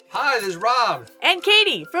Hi, this is Rob. And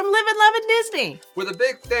Katie from Live and Love in Disney. With a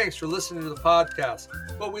big thanks for listening to the podcast.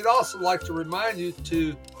 But we'd also like to remind you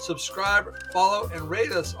to subscribe, follow, and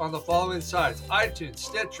rate us on the following sites: iTunes,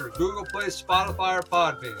 Stitcher, Google Play, Spotify, or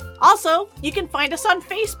Podbean. Also, you can find us on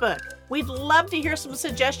Facebook. We'd love to hear some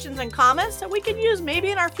suggestions and comments that we could use maybe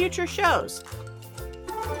in our future shows.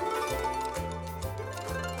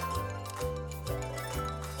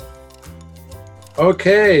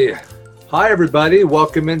 Okay. Hi, everybody.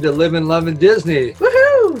 Welcome into Live and Love in Disney.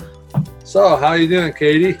 Woohoo! So, how you doing,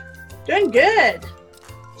 Katie? Doing good.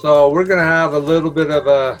 So, we're going to have a little bit of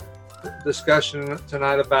a discussion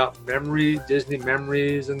tonight about Disney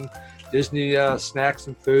memories and Disney snacks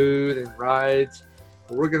and food and rides.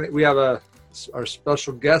 We have our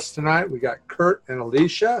special guests tonight. We got Kurt and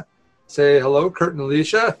Alicia. Say hello, Kurt and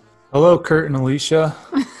Alicia. Hello, Kurt and Alicia.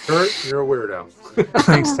 Kurt, you're a weirdo.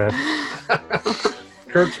 Thanks, Dad.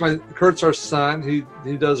 Kurt's our son. He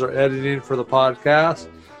does our editing for the podcast.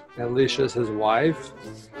 And Alicia's his wife.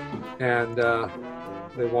 And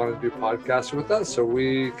they want to do podcasts with us. So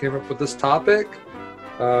we came up with this topic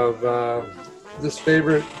of this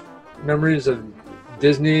favorite memories of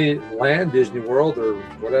Disneyland, Disney World, or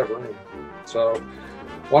whatever. So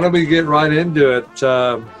why don't we get right into it?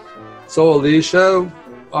 So Alicia,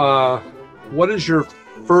 what is your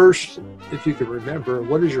first, if you can remember,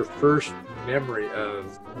 what is your first memory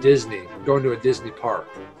of Disney, going to a Disney park?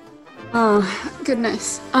 Oh,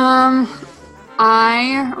 goodness.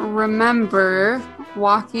 I remember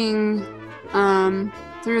walking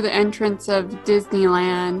through the entrance of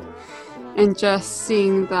Disneyland and just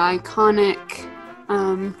seeing the iconic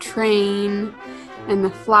train and the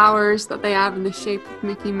flowers that they have in the shape of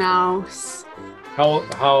Mickey Mouse. How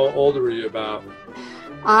old were you about?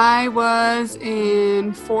 I was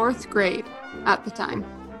in 4th grade at the time.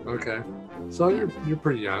 Okay. So you're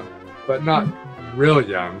pretty young, but not real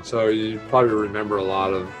young. So you probably remember a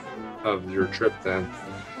lot of your trip then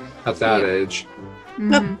at that age.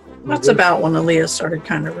 Mm-hmm. That's about when Aaliyah started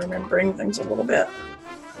kind of remembering things a little bit.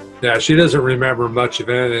 Yeah, she doesn't remember much of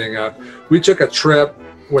anything. We took a trip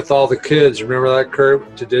with all the kids. Remember that,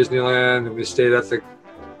 Kurt, to Disneyland, and we stayed at the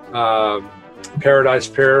Paradise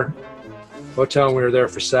Pier Hotel. And we were there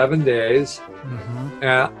for 7 days. Mm-hmm.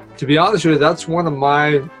 And to be honest with you, that's one of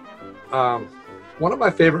my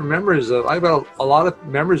favorite memories of. I've got a lot of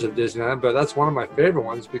memories of Disneyland, but that's one of my favorite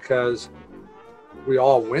ones because we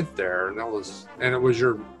all went there, and it was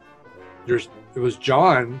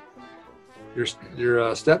John, your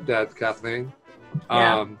stepdad, Kathleen.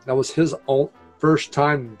 Yeah. That was his first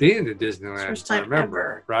time being to Disneyland. First time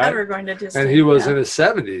ever, ever going to Disney. And he was in his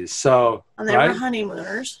 70s, so. And they were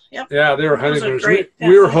honeymooners. Yep. Yeah, they were honeymooners.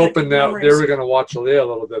 We were hoping that they were going to watch Aaliyah a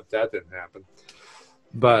little bit. That didn't happen.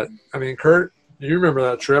 But I mean, Kurt, you remember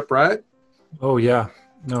that trip, right? Oh yeah,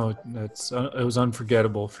 no, it was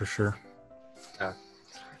unforgettable for sure. Yeah.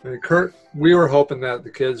 I mean, Kurt, we were hoping that the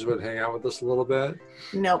kids would hang out with us a little bit.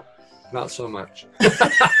 Nope. Not so much.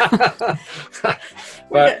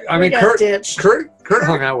 But I mean, Kurt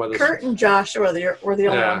hung out with us. Kurt and Josh were the only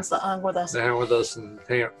ones that hung with us. They hung with us and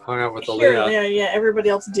hung out with Aaliyah. Yeah. Everybody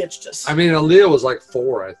else ditched us. I mean, Aaliyah was like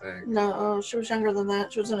 4, I think. No, she was younger than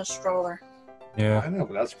that. She was in a stroller. Yeah. I know,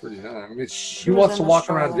 but that's pretty young. I mean, she wants to walk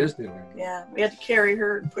around Disneyland. Yeah, we had to carry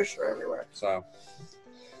her and push her everywhere. So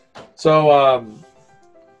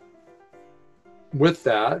with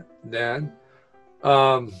that, then,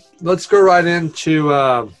 let's go right into.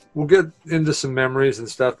 We'll get into some memories and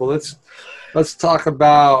stuff. But let's talk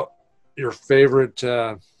about your favorite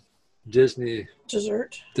Disney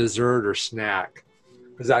dessert or snack,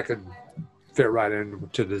 because that could fit right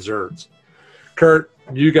into desserts. Kurt,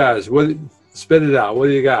 you guys, spit it out. What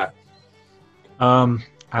do you got?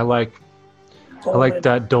 I like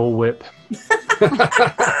that Dole Whip.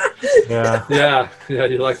 Yeah.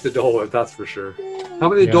 You like the Dole Whip, that's for sure. How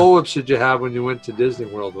many Dole Whips did you have when you went to Disney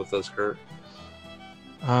World with us, Kurt?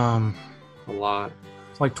 A lot.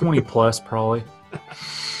 Like 20 plus, probably.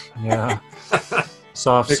 Yeah.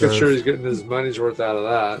 Soft Making serve. sure he's getting his money's worth out of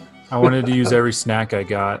that. I wanted to use every snack I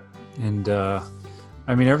got, and I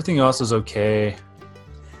mean everything else was okay.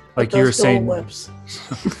 Like you were saying, Whips.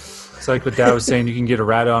 It's like what Dad was saying. You can get a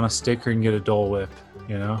rat on a stick, or you can get a Dole Whip.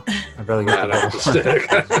 You know, I'd rather get the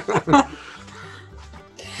Dole Whip.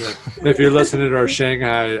 If you're listening to our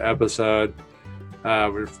Shanghai episode,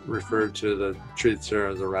 we've referred to the treats there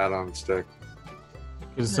as a rat on a stick.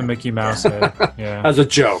 It's a Mickey Mouse head. Yeah. As a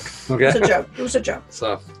joke. Okay. It was a joke.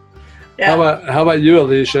 So, yeah. How about you,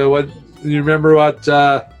 Alicia? You remember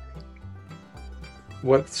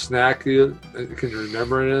what snack can you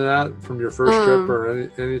remember any of that from your first trip or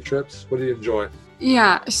any trips? What do you enjoy?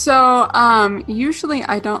 Yeah, so usually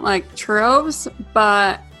I don't like churros,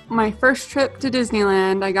 but my first trip to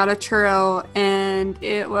Disneyland, I got a churro and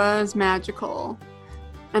it was magical.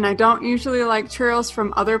 And I don't usually like churros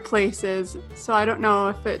from other places, so I don't know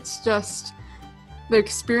if it's just the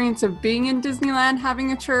experience of being in Disneyland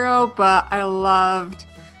having a churro, but I loved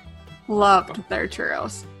their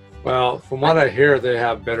churros. Well, from what I hear, they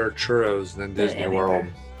have better churros than Than Disney anywhere.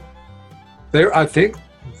 World. I think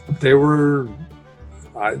they were.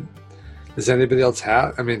 Does anybody else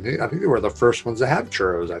have? I mean, I think they were the first ones to have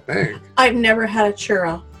churros. I think. I've never had a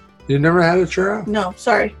churro. You never had a churro? No,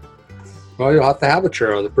 sorry. Well, you'll have to have a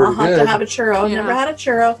churro. They're pretty I'll have good. to have a churro. Yeah. Never had a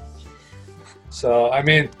churro. So, I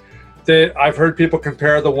mean, I've heard people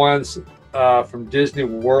compare the ones from Disney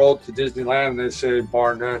World to Disneyland, and they say,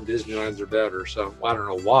 bar none, Disneyland's are better. So, I don't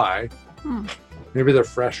know why. Maybe they're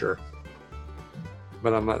fresher.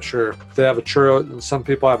 But I'm not sure. They have a churro. Some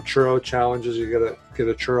people have churro challenges. You gotta get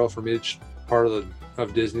a churro from each part of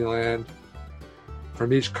Disneyland,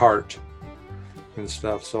 from each cart and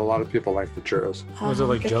stuff. So a lot of people like the churros. Was it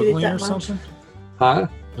like If you eat juggling that or much. something? Huh?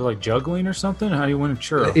 Is it like juggling or something? How do you win a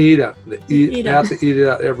churro? They eat it. Eat They 'em. have to eat it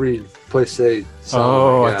at every place they sell.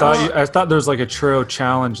 Oh, them, I thought there was like a churro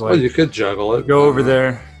challenge. Well, Like you could juggle it. go over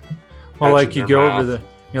there. Well, Catch like it you in their go mouth. over there.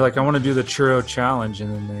 You're like, I want to do the churro challenge,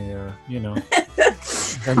 and then they,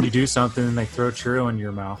 then you do something, and they throw churro into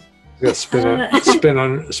your mouth. You gotta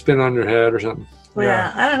spin on your head or something. Well,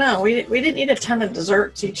 yeah, I don't know. We didn't eat a ton of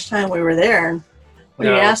desserts each time we were there. And when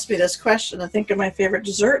you No. asked me this question, I think of my favorite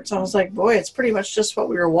desserts. I was like, boy, it's pretty much just what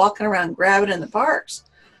we were walking around grabbing in the parks.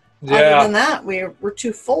 Other Yeah. than that, we're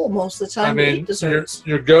too full most of the time I to eat mean, desserts.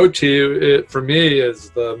 your go-to for me is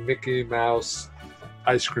the Mickey Mouse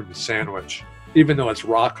ice cream sandwich. Even though it's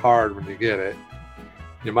rock hard when you get it,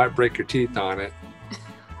 you might break your teeth on it.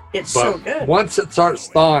 It's But so good. once it starts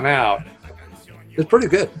thawing out, it's pretty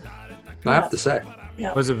good. I have to say.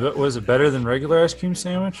 Was it better than regular ice cream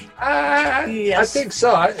sandwich? I Yes. think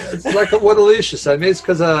so. It's like what Alicia said. Maybe it's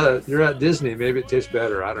because you're at Disney. Maybe it tastes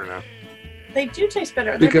better. I don't know. They do taste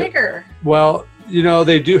better. They're Because- bigger. Well,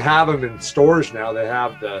 they do have them in stores now. They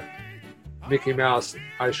have the Mickey Mouse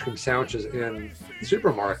ice cream sandwiches in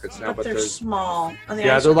supermarkets now, But they're small. And the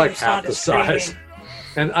yeah, ice they're like cream's not half the as size. creamy.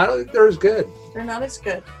 And I don't think they're as good. They're not as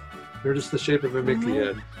good. They're just the shape of a Mickey Mhm.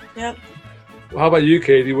 head. Yep. Well, how about you,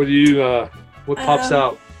 Katie? What do you? What pops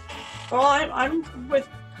out? Well, I'm with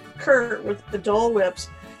Kurt with the Dole Whips.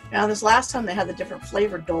 Now, this last time they had the different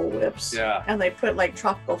flavored Dole Whips. Yeah. And they put like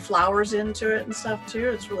tropical flowers into it and stuff too.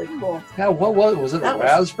 It's really cool. Yeah. What was it? That A was-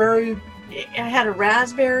 raspberry? I had a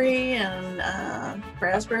raspberry and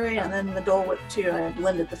then the Dole Whip too. I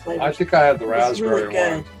blended the flavors. I think I had the It was raspberry really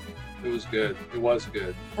good. one. It was good. It was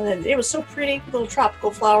good. And then it was so pretty, little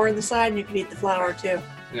tropical flower in the side, and you could eat the flower too.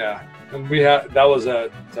 Yeah. And we did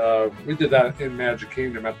that in Magic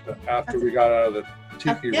Kingdom after we got out of the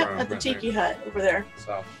tiki room. At the I think. Tiki Hut over there.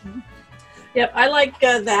 So Yep, I like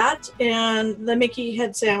that and the Mickey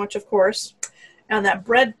head sandwich, of course, and that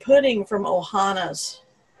bread pudding from Ohana's.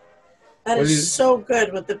 That What is do you- so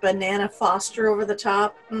good with the banana Foster over the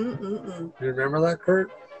top. you remember that,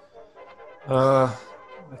 Kurt?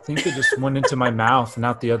 I think it just went into my mouth,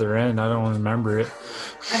 not the other end. I don't remember it.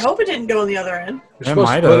 I hope it didn't go on the other end. You're It supposed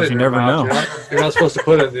might to put have, it in you your never mouth. know. You're not supposed to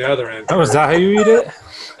put it in the other end. Oh, is that how you eat it?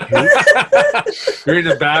 You're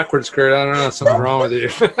eating it backwards, Kurt. I don't know. Something's wrong with you.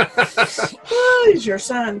 Oh, he's your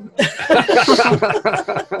son.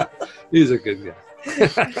 He's a good guy.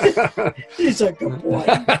 He's a good boy.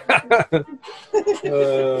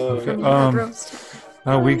 From Um, Red Roast.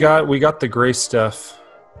 We got the gray stuff.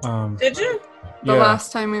 Did you? The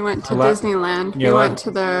last time we went to La- Disneyland, yeah, we la- went to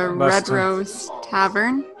the last Red time. Rose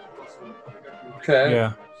Tavern. Okay.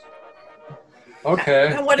 Yeah. Okay.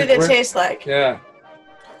 And what did it taste like? Yeah.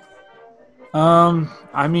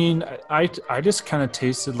 I mean, I just kind of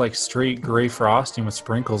tasted like straight gray frosting with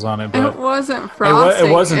sprinkles on it, It but wasn't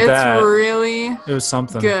frosting. wasn't it's that. really it was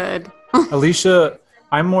something. good. Alicia,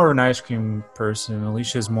 I'm more of an ice cream person.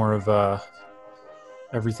 Alicia's more of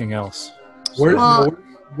everything else.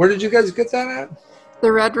 Where did you guys get that at? The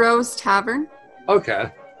Red Rose Tavern.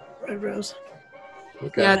 Okay. Red Rose.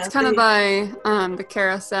 Okay. Yeah, it's kind of by the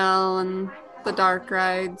carousel and the dark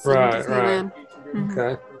rides. in Right, Disneyland. Mhm.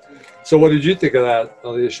 Okay. So what did you think of that,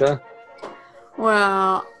 Alicia?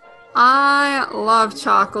 Well, I love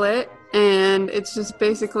chocolate, and it's just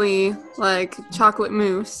basically like chocolate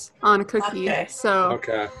mousse on a cookie. Okay. So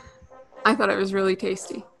Okay. I thought it was really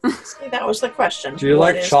tasty. See, that was the question. Do you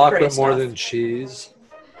What like is the gray chocolate more stuff? than cheese?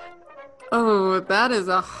 Oh, that is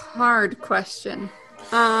a hard question.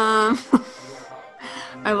 I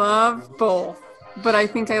love both. but I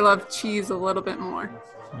think I love cheese a little bit more.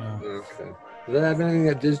 Yeah. Okay. Does that have anything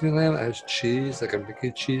at Disneyland that has cheese, like a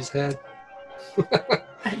Mickey cheese head?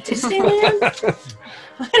 At Disneyland?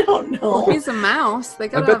 I don't Well, know. he's a mouse. They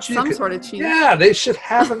gotta bet have you some could- sort of cheese. Yeah, they should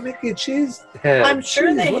have a Mickey cheese head. I'm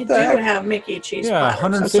sure Jeez, they what do the heck? have Mickey cheese Yeah,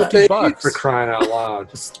 platters. That's 150 what they eat bucks. for crying out loud.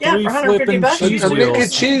 Just Yeah, three for 150 flipping bucks, cheese A usually. Mickey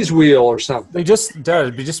wheels. cheese wheel or something. They just, Dad,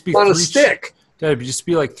 it'd just be On a three stick. Dad, it'd just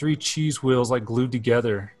be like 3 cheese wheels like glued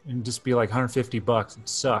together and just be like 150 bucks. It'd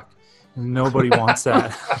suck. And nobody wants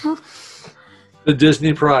that. The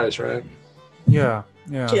Disney prize, right? Yeah,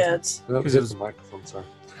 yeah. Kids. Nope, Because hit it was- the microphone, sorry.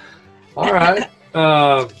 All right.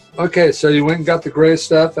 Okay, so you went and got the gray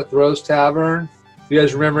stuff at the Rose Tavern. You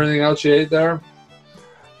guys remember anything else you ate there?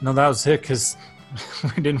 No, that was it because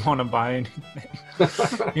we didn't want to buy anything.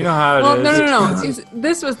 You know how it Well, is. no.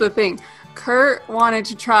 This was the thing. Kurt wanted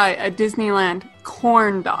to try a Disneyland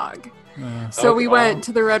corn dog. So we Okay. went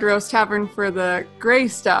to the Red Rose Tavern for the gray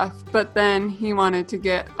stuff, but then he wanted to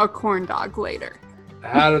get a corn dog later.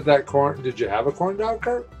 How did that corn? Did you have a corn dog,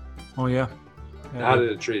 Kurt? Oh, yeah. How Yeah,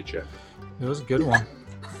 did it treat you? it was a good one.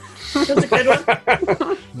 That's a good one.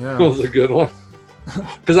 It Yeah. was a good one.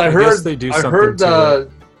 Because I I heard guess they do I something heard to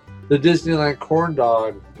the Disneyland corn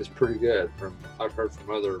dog is pretty good. I've heard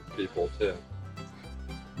from other people too.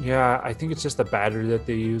 Yeah, I think it's just the batter that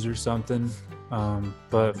they use or something.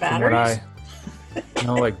 But from what Batteries?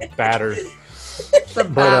 like batter. The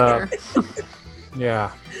batter.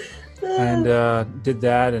 Yeah. And did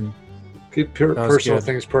that. And Keep That was personal good.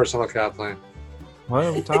 things personal, Kathleen. what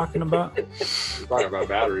are we talking about? We're talking about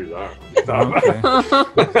batteries. I don't know.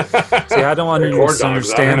 Okay. See, I don't Corn dogs,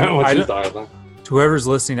 understand. I don't know what I you're don't- talking about. To whoever's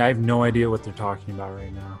listening, I have no idea what they're talking about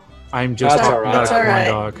right now. I'm just That's talking all right. about That's a all corn right.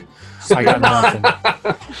 dog. I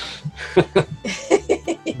got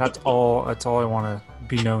nothing. That's all I want to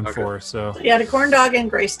be known Okay. for. So You had a corn dog and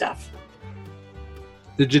gray stuff.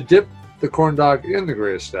 Did you dip the corn dog in the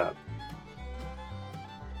gray stuff?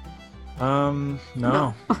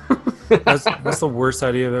 no. That's the worst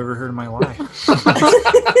idea I've ever heard in my life.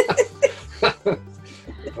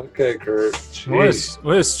 Okay, Kurt.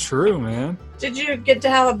 What is true, man? Did you get to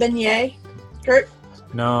have a beignet, Kurt?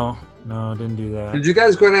 No, didn't do that. Did you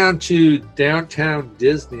guys go down to downtown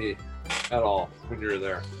Disney at all when you were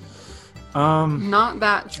there? Not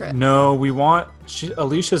that trip. No,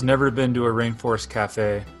 Alicia's never been to a Rainforest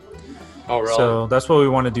Cafe. Oh, really? So that's what we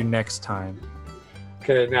want to do next time.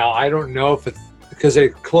 Okay, now I don't know if it's because they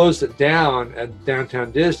closed it down at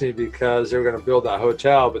downtown Disney because they were going to build that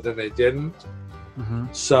hotel, but then they didn't. Hmm.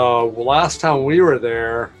 So last time we were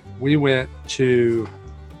there, we went to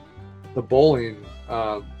the bowling,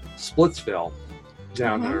 Splitsville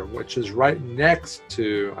down there, which is right next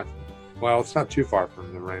to, well, it's not too far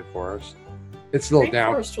from the rainforest. It's a little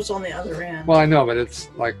down. Rainforest was on the other end. Well, I know, but it's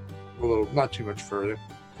like a little, not too much further.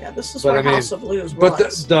 Yeah, this is but where I mean- House of Blues But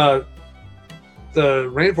was. the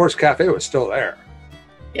Rainforest Cafe was still there.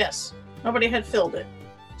 Yes. Nobody had filled it.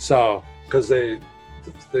 So, because they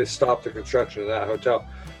stopped the construction of that hotel.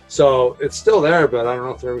 So it's still there, but I don't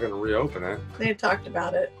know if they're going to reopen it. They had talked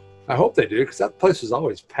about it. I hope they do, because that place is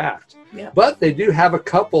always packed. Yeah. But they do have a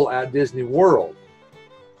couple at Disney World.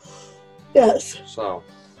 Yes. So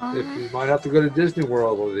if you might have to go to Disney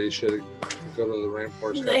World, or they should go to the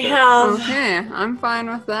Rainforest They Cafe. have Okay, I'm fine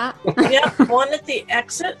with that. one at the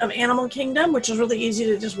exit of Animal Kingdom, which is really easy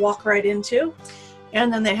to just walk right into.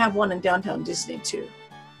 And then they have one in downtown Disney too.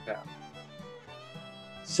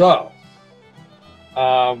 So,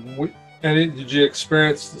 did you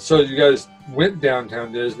experience? So you guys went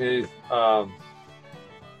downtown Disney.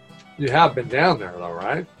 You have been down there, though,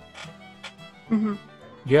 right? Hmm.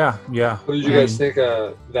 Yeah. What did you guys think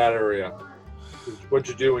of that area? What'd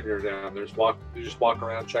you do when you were down there? Did you just walk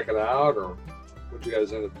around, check it out, or what'd you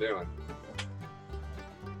guys end up doing?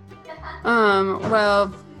 Well,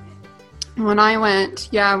 when I went,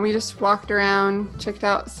 we just walked around, checked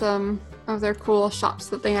out some of their cool shops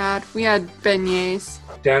that they had. We had beignets.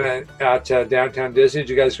 Down at downtown Disney, did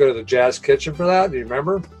you guys go to the Jazz Kitchen for that? Do you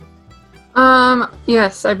remember?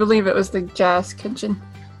 Yes, I believe it was the Jazz Kitchen.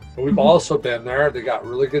 We've also been there. They got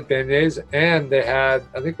really good beignets, and I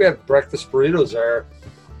think we had breakfast burritos there,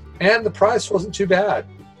 and the price wasn't too bad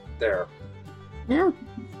there. Yeah.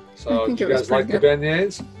 So I think did it you was guys like the pretty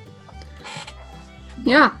beignets?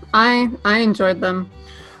 Yeah, I enjoyed them.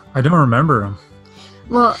 I don't remember them.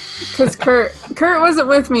 Well, because Kurt wasn't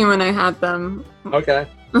with me when I had them. Okay.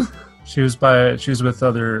 She was with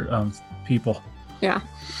other people. Yeah.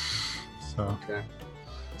 So Okay.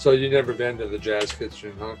 So you never been to the Jazz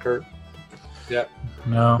Kitchen, huh, Kurt?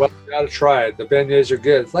 no. Well, you gotta try it. The beignets are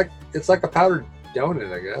good. It's like a powdered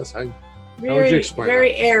donut, I guess. How would you Very, explain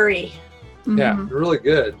very airy. Yeah, Mhm. they're really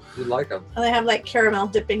good. You'd like them. And they have like caramel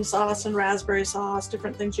dipping sauce and raspberry sauce,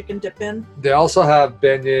 different things you can dip in. They also have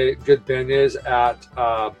good beignets at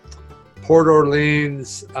Port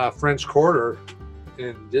Orleans French Quarter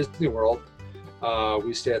in Disney World.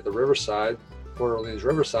 We stay at the Riverside, Port Orleans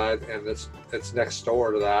Riverside, and it's next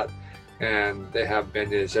door to that. And they have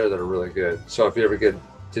beignets there that are really good. So if you ever get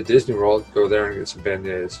to Disney World, go there and get some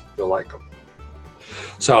beignets. You'll like them.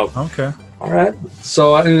 So, Okay. all right.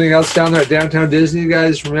 So anything else down there at Downtown Disney, you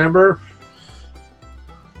guys remember?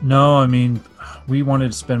 No, I mean, we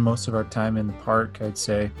wanted to spend most of our time in the park, I'd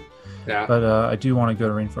say. Yeah. But I do want to go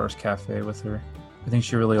to Rainforest Cafe with her. I think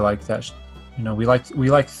she really liked that. You know, we like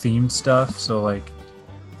themed stuff. So like,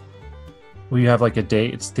 we have like a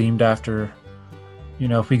date. It's themed after. You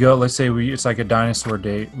know, if we go, let's say it's like a dinosaur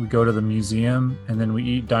date. We go to the museum and then we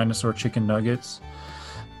eat dinosaur chicken nuggets.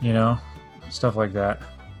 You know, stuff like that.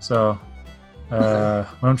 So, what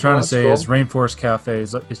I'm trying to that's say cool. is Rainforest Cafe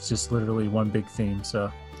it's just literally one big theme. So,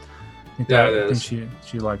 I think, Yeah, I it think is.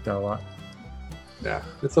 she liked that a lot. Yeah,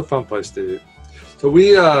 it's a fun place to eat. So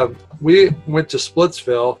we went to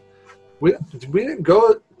Splitsville. We didn't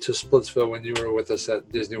go to Splitsville when you were with us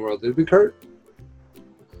at Disney World, did we, Kurt?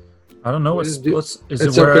 I don't know what We didn't do- splits. Is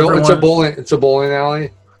It's it where everyone? it's a bowling alley.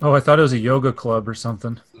 Oh, I thought it was a yoga club or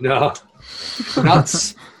something. No, not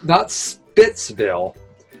Spitsville,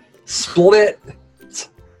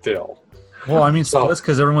 Splitville. Well, I mean So- splits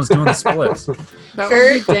because everyone's doing the splits. That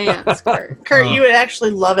was the dance, Kurt. Kurt, Oh. you would actually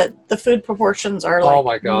love it. The food proportions are like Oh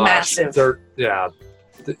my gosh, massive. They're you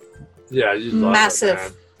love Massive. it,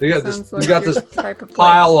 man. You got this. Sounds You like got your this type of place.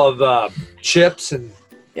 pile of chips and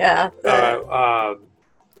Yeah. uh,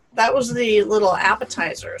 That was the little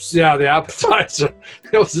appetizers. yeah, the appetizer.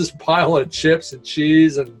 It was this pile of chips and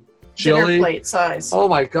cheese and Dinner chili. plate size. Oh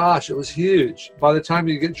my gosh, it was huge. By the time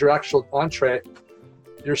you get your actual entree,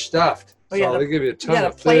 you're stuffed. Oh, yeah, So they give you a You ton had a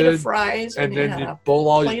of plate food, of fries and you then had you a- bowl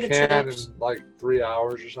all you plate of can in chips. like 3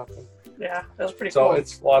 hours or something. yeah, that was pretty So cool.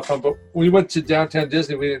 it's a lot of fun. But we went to Downtown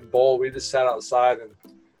Disney. We didn't bowl. We just sat outside and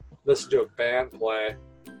listened to a band play.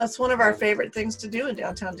 That's one of our favorite things to do in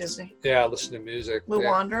downtown Disney. Yeah, listen to music. We yeah.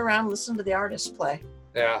 wander around, listen to the artists play.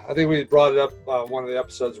 Yeah, I think we brought it up one of the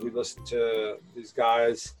episodes. We listened to these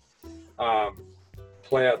guys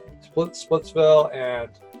play at Splitsville, and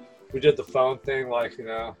we did the phone thing, like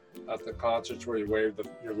at the concerts where you wave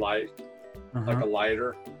your light like a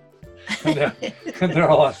lighter, and they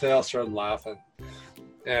all started laughing.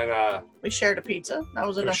 And We shared a pizza. That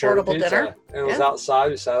was an we shared a affordable pizza, dinner. and it was Yeah.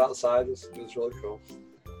 outside. We sat outside. It was really cool.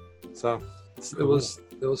 So it was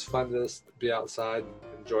fun to just be outside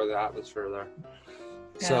and enjoy the atmosphere there.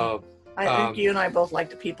 Yeah. So I think you and I both like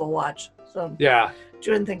to people watch. So yeah.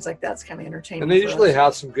 doing things like that's kind of entertaining. And they for usually us.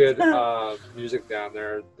 have some good music down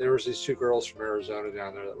there. There was these two girls from Arizona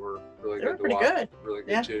down there that were really They were good to pretty watch. good. Really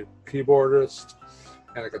good Yeah. too. Keyboardist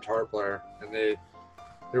and a guitar player, and they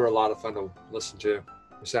were a lot of fun to listen to.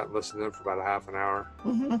 We sat and listened to them for about a half an hour.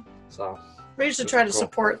 hmm So We used to That's try to cool.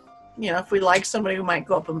 support, if we like somebody, we might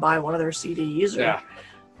go up and buy one of their CDs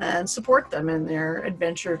and support them in their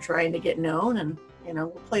adventure trying to get known, and we'll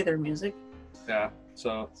play their music. yeah.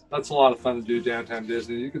 So that's a lot of fun to do downtown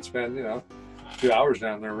Disney. You could spend 2 hours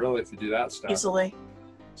down there really if you do that stuff. Easily.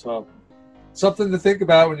 So something to think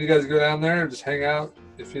about when you guys go down there. Just hang out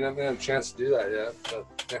if you haven't had a chance to do that yet.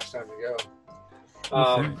 But next time you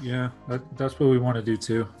go. Yeah, that's what we want to do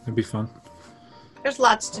too. It'd be fun. There's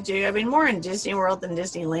lots to do. I mean, more in Disney World than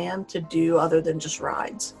Disneyland to do other than just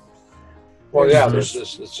rides. Well, yeah, There's-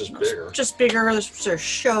 it's just bigger. Just bigger. There's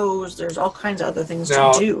shows. There's all kinds of other things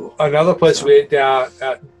Now- to do. Another place we ate down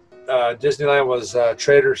at Disneyland was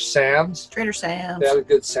Trader Sam's. Trader Sam's. They had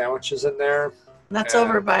good sandwiches in there. That's yeah.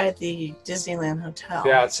 over by the Disneyland Hotel.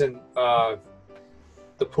 Yeah, it's in the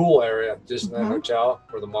pool area at Disneyland Mhm. Hotel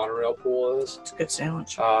where the monorail pool is. It's a good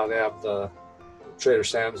sandwich. They have the Trader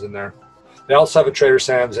Sam's in there. They also have a Trader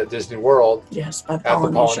Sam's at Disney World Yes, by at the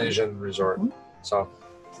Polynesian. Polynesian Resort. Mhm. So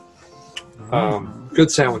good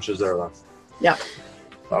sandwiches there though. Yeah.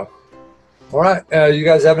 So, all right. You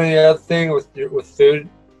guys have any other thing with food,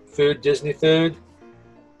 Disney food?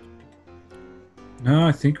 No,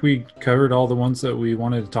 I think we covered all the ones that we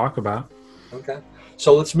wanted to talk about. Okay.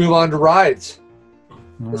 So let's move on to rides. All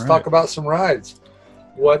Let's right. talk about some rides.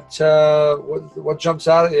 What jumps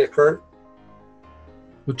out at you, Kurt?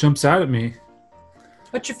 What jumps out at me?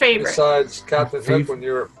 What's your favorite? Besides Captain Hook favorite- when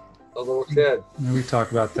you were a little kid. We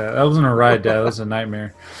talked about that. That wasn't a ride, Dad. That was a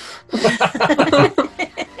nightmare.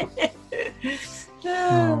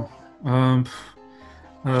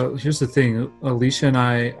 Here's the thing. Alicia and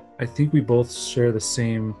I think we both share the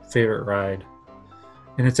same favorite ride,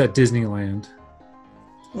 and it's at Disneyland.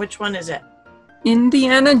 Which one is it?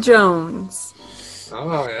 Indiana Jones.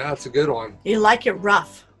 Oh, yeah, that's a good one. You like it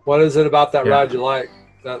rough. What is it about that Yeah. ride you like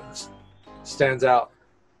that stands out?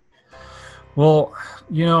 Well,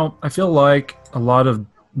 I feel like a lot of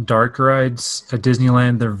dark rides at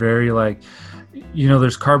Disneyland, they're very like,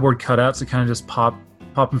 there's cardboard cutouts that kind of just pop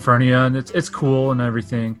in front of you, and it's cool and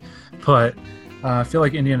everything. But I feel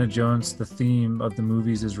like Indiana Jones, the theme of the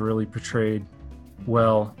movies, is really portrayed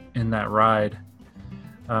well in that ride.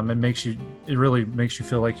 It really makes you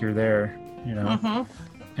feel like you're there,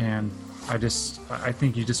 And I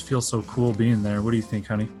think you just feel so cool being there. What do you think,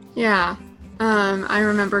 honey? Yeah. I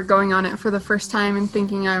remember going on it for the first time and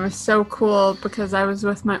thinking I was so cool because I was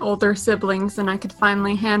with my older siblings and I could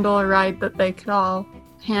finally handle a ride that they could all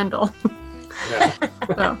handle. Yeah.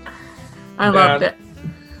 So I loved it.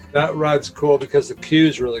 That ride's cool because the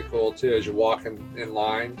queue's really cool too as you're walking in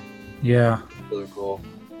line. Yeah. Really cool.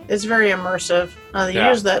 It's very immersive. They Yeah.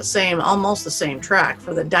 use that almost the same track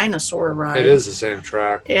for the dinosaur ride. It is the same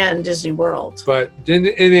track. In Disney World. But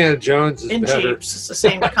Indiana Jones is In better. Jeeps, it's the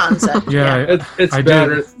same concept. Yeah. It's I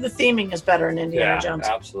better. did. The theming is better in Indiana Jones.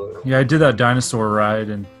 Absolutely. Yeah, I did that dinosaur ride,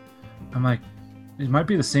 and I'm like, it might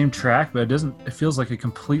be the same track, but it feels like a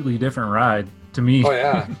completely different ride to me. Oh,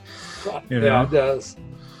 yeah. You Yeah, know? it does.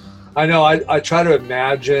 I know. I try to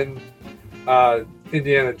imagine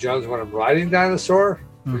Indiana Jones when I'm riding dinosaur.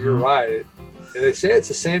 You're Mhm. right. They say it's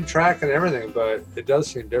the same track and everything, but it does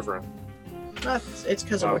seem different. It's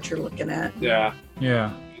because of what you're looking at. Yeah.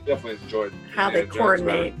 Yeah. You definitely enjoyed How they Indiana Jones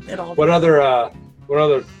coordinate it all. better. What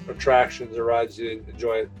other attractions or rides do you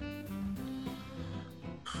enjoy?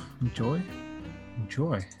 Enjoy.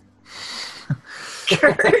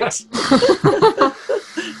 Kurt.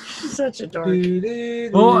 Such a dork.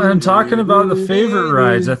 Well, I'm talking about the favorite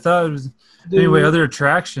rides. I thought it was anyway. Other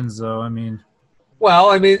attractions, though. I mean, Well,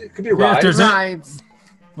 I mean, it could be Yeah, if rides. there's Rides.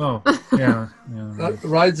 oh, yeah.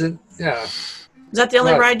 Rides and yeah. Is that the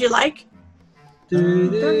only Right. ride you like?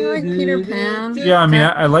 Don't you like Peter Pan? Yeah, I mean,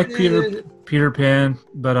 I like Peter Pan,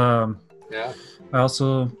 but Yeah. I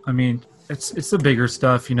also, I mean, it's the bigger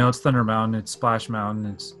stuff. It's Thunder Mountain, it's Splash Mountain,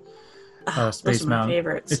 it's Those Space are my Mountain.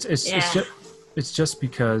 favorites. It's just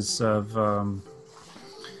because of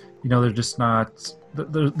they're just not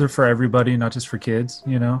they're for everybody, not just for kids.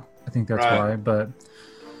 I think that's Right. why.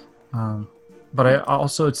 But I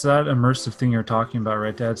also, it's that immersive thing you're talking about,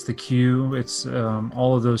 right, Dad? It's the queue. It's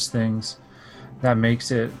all of those things that makes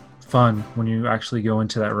it fun when you actually go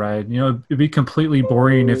into that ride. It'd be completely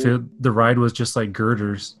boring if the ride was just like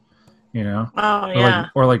girders, Oh or yeah.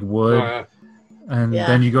 like wood, Oh, yeah. and Yeah.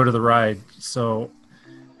 then you go to the ride. So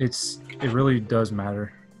it really does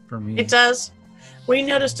matter for me. It does. We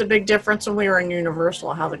noticed a big difference when we were in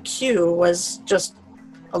Universal, how the queue was just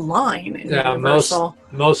a line in Yeah, Universal.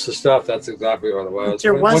 Most of the stuff, that's exactly what it was.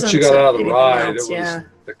 There Once wasn't you got out of the anything ride, else, it was yeah.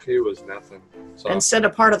 the queue was nothing. So Instead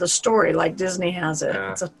of part of the story like Disney has it.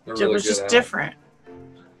 Yeah, they're It really was good just at it. different.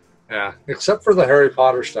 yeah, except for the Harry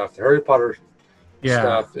Potter stuff. The Harry Potter Yeah.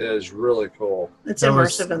 stuff is really cool. It's That was-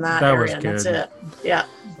 immersive in that that was area. That's good. it. Yeah,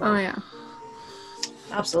 Oh yeah.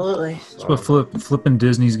 absolutely. That's what flipping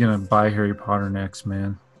Disney's gonna buy Harry Potter next,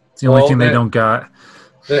 man. It's the only Well, thing they man. don't got.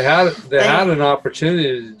 They had an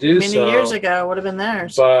opportunity to do Many so. years ago would have been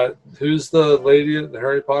theirs. But who's the lady, the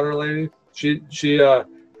Harry Potter lady? She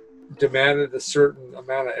demanded a certain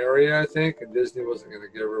amount of area, I think, and Disney wasn't going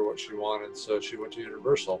to give her what she wanted, so she went to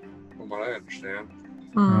Universal, from what I understand.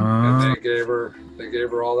 Mm. And they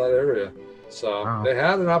gave her all that area. So Wow. they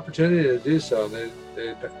had an opportunity to do so, and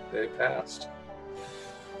they passed.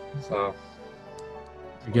 So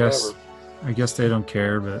I guess they don't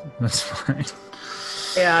care, but that's fine.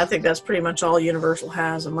 Yeah, I think that's pretty much all Universal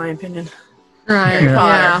has, in my opinion. Right. Yeah.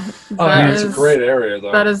 Yeah. Oh, That yeah, it's a is- great area,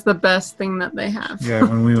 though. That is the best thing that they have. Yeah,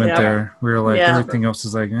 when we went Yeah. there, we were like, Yeah. everything else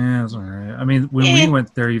is like, it's all right. I mean, when we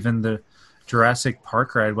went there, even the Jurassic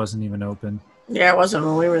Park ride wasn't even open. Yeah, it wasn't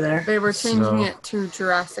when we were there. They were changing So- it to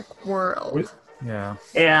Jurassic World. Yeah.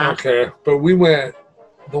 Yeah. Okay, but we went.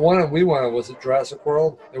 The one that we went was it Jurassic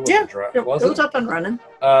World? It wasn't Yeah, Jurassic. It Was was it? up and running.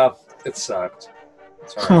 It sucked.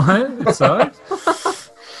 Sorry. What? It sucked?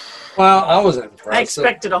 Well, I wasn't impressed. I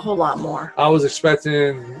expected a whole lot more. I was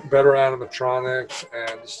expecting better animatronics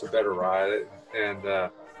and just a better ride. And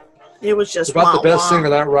It was just about the wah, best wah. thing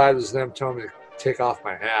of that ride was them telling me to take off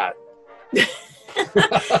my hat.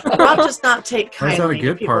 Rob does not take That's not a kindly to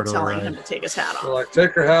good people part of the telling ride. him to take his hat They're off. like,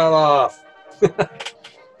 take your hat off.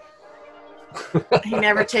 He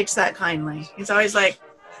never takes that kindly. He's always like,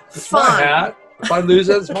 It's my fun. hat. If I lose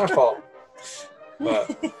it, it's my fault.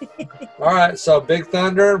 But, all right, so Big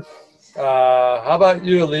Thunder. How about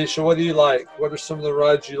you, Alicia? What do you like? What are some of the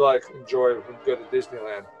rides you enjoy when you go to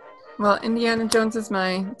Disneyland? Well, Indiana Jones is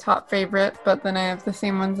my top favorite, but then I have the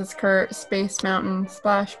same ones as Kurt: Space Mountain,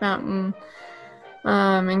 Splash Mountain,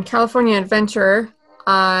 and California Adventure.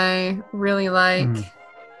 I really like.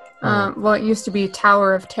 Well, it used to be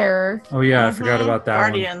Tower of Terror. Oh yeah, I forgot about that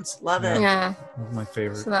Guardians, love it. Yeah, one. That's my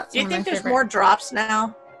favorite. so that's Do you one of think my there's favorite. more drops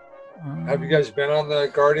now? Have you guys been on the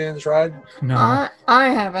Guardians ride? No, I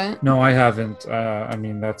haven't. no, I haven't. I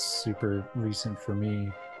mean, that's super recent for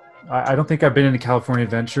me. I don't think I've been in a California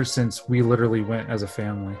Adventure since we literally went as a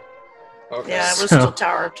family. Okay. Yeah, it was So- still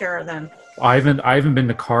Tower of Terror then. I haven't been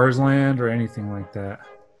to Cars Land or anything like that.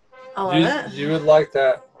 I love it. You would like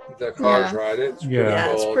that, the Cars Yeah. ride. It's Yeah. pretty Yeah,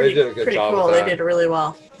 cool. it's pretty, They did a good pretty job cool. with They that. did really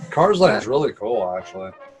well. Cars Land's really cool,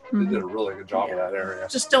 actually. They Mhm. did a really good job of that area.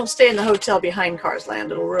 Just don't stay in the hotel behind Cars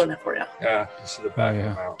Land. It'll ruin it for you. Yeah, instead of back in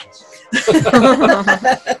yeah. the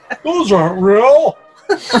mountains. Those aren't real.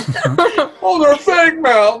 Oh, they're fake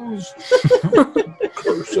mountains.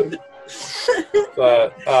 Cursing.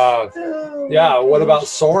 But yeah, what about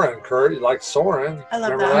Soarin', Kurt? You like Soarin'? I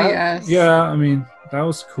love Remember that. Oh yes. Yeah, I mean, that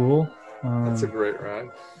was cool. That's a great ride.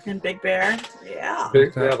 And Big Bear. Yeah.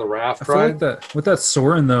 The raft I feel like ride. that with that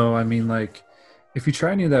Soarin' though. I mean, like, if you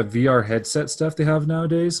try any of that VR headset stuff they have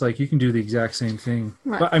nowadays, like you can do the exact same thing.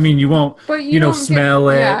 Right. But I mean, you won't. But You know, don't smell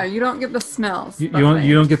it. Yeah, you don't get the smells. You but don't. like-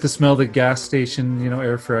 You don't get the smell of the gas station,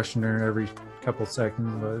 air freshener every couple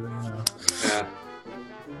seconds. But Yeah.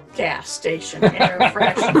 Gas station, air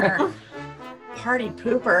freshener, party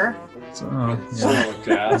pooper. So, Soarin' yeah. with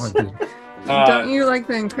gas. I Don't you like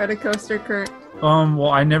the Incredicoaster, Kurt? Well,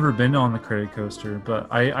 I never been on the credit coaster, but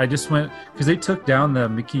I just went because they took down the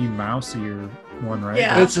Mickey Mouse ear one, right?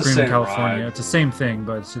 Yeah. The It's the Screaming same California. ride. It's the same thing,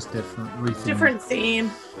 but it's just different. Rethemed. Different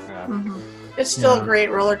theme. Yeah. Mm-hmm. It's still Yeah. a great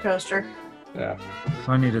roller coaster. Yeah.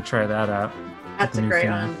 So I need to try that out. That's a New great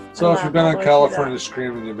theme. one. So I if you've love been all on the way California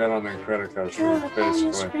Screaming, you've been on the credit coaster, through that. California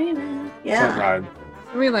basically. Screaming. Fun Yeah. ride.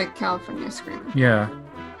 We like California Screaming. Yeah,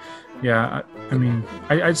 yeah. I mean,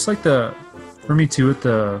 I just like for me too, with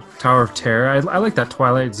the Tower of Terror. I like that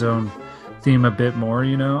Twilight Zone theme a bit more.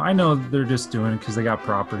 I know they're just doing it because they got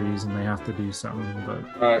properties and they have to do something, but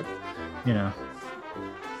All right.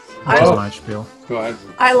 that's Well- my spiel. Go ahead.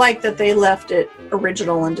 I like that they left it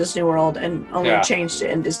original in Disney World and only Yeah. changed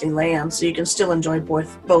it in Disneyland, so you can still enjoy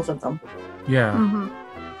both of them. Yeah, Mm-hmm.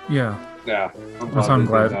 yeah. Yeah. I'm they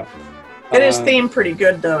glad. did that. It is Uh, themed pretty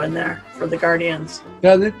good though in there for the Guardians.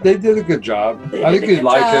 Yeah, they did a good job. They I did think a you'd good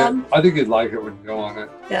like job. it. I think you'd like it when you go on it.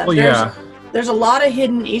 Yeah, Well, there's, yeah. there's a lot of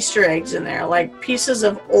hidden Easter eggs in there, like pieces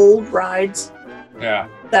of old rides Yeah.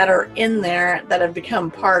 that are in there that have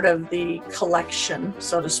become part of the collection,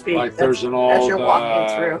 so to speak. Like there's an old as you're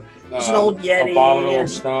walking through. There's an old Yeti abominable and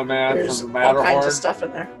snowman There's from the all kinds Matterhorn. of stuff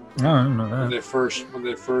in there. Oh, I don't know When that. they first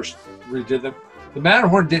redid them, the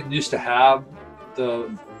Matterhorn didn't used to have the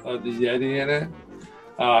Yeti in it.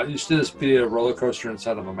 It used to just be a roller coaster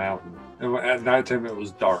inside of a mountain, and at nighttime it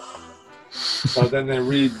was dark. So then they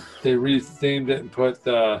rethemed it and put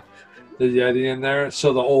the Yeti in there.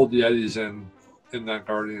 So the old Yeti's in that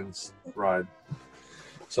Guardians ride.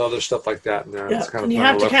 So there's stuff like that in there. Yeah, It's kind of and you fun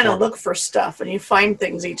have to look kind of for. look for stuff, and you find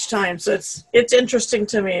things each time. So it's interesting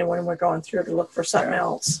to me when we're going through to look for something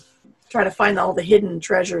else. Try to find all the hidden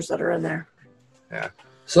treasures that are in there.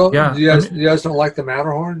 So Yeah, you guys don't like the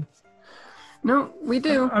Matterhorn? No, we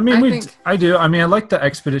do. I mean, think I do. I mean, I like the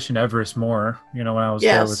Expedition Everest more. When I was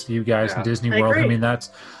there Yes. with you guys Yeah. in Disney I World. agree. I mean,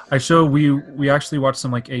 we actually watched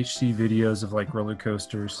some like HD videos of like roller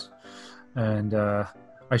coasters, and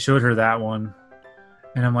I showed her that one,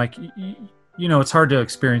 and I'm like, it's hard to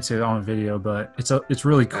experience it on video, but it's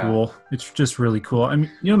really cool. It's just really cool. I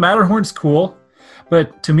mean, Matterhorn's cool,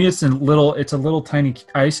 but to me, it's a little tiny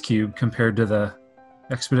ice cube compared to the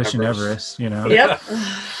Expedition Everest. Everest. Yep,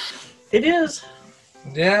 it is.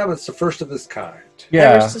 Yeah, but it's the first of its kind. Yeah.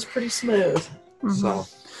 Everest is pretty smooth. Mhm. So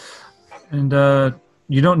And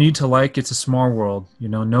you don't need to like It's a Small World.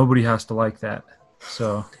 Nobody has to like that.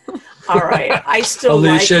 So All right, I still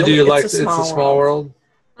Alicia, like. do you like It's It's a Small World?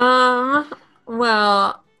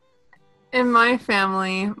 Well, in my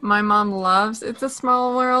family, my mom loves It's a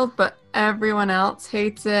Small World, but everyone else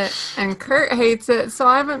hates it, and Kurt hates it, so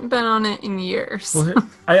I haven't been on it in years. well,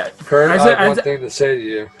 Kurt, As I a- have one as- thing to say to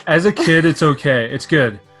you. as a kid, it's okay. It's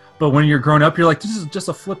good. But when you're grown up, you're like, this is just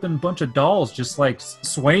a flipping bunch of dolls just like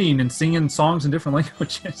swaying and singing songs in different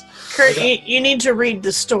languages. Kurt, you need to read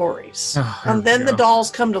the stories, Oh, and then the yeah.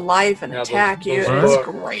 dolls come to life and Yeah, attack you, those and it's books.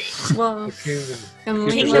 great. Well, The Kingdom,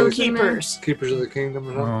 and Keepers Kingdom of- Keepers. Keepers of the Kingdom.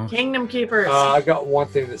 Or something. Oh. Kingdom Keepers. I got one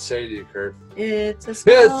thing to say to you, Kurt. It's a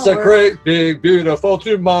small It's a world. great, big, beautiful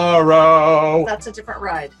tomorrow. That's a different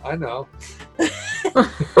ride. I know.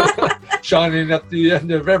 shining at the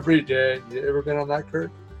end of every day. You ever been on that,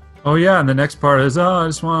 Kurt? Oh yeah, and the next part is, I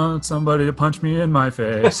just want somebody to punch me in my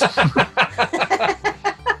face.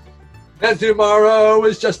 And tomorrow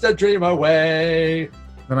is just a dream away.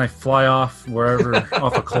 Then I fly off wherever,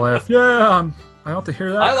 off a cliff. Yeah, I don't have to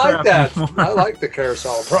hear that. I like crap that. anymore. I like the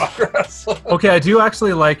carousel of progress. Okay, I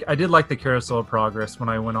did like the carousel of progress when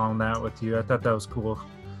I went on that with you. I thought that was cool.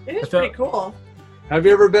 It is I felt- pretty cool. Have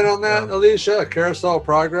you ever been on that, Alicia? A carousel of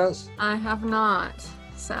progress? I have not,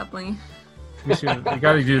 sadly. You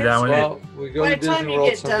got to do that one. Well, we go By to the time Disney you World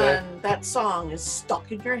get someday. done, that song is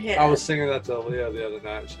stuck in your head. I was singing that to Leah the other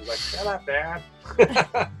night. She's like, "Shut up, Dad."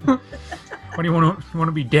 What do you want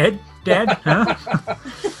to be dead? Dad? Huh?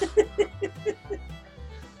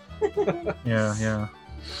 Yeah.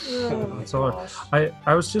 Oh, my That's all gosh.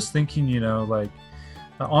 I was just thinking,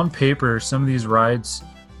 on paper, some of these rides,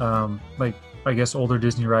 like I guess older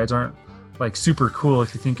Disney rides aren't like super cool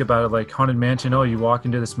if you think about it. Like Haunted Mansion, you walk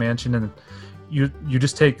into this mansion and you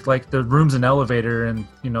just take like the rooms and elevator and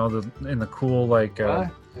the cool like.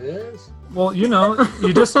 What? It is? Well, you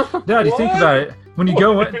just Dad, you think What? about it when you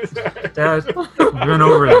go in. Dad, we've been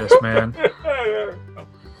over this, man.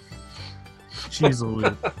 Jeez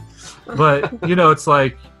Louise. But it's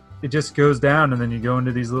like it just goes down and then you go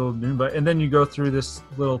into these little and then you go through this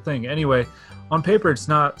little thing. Anyway, on paper it's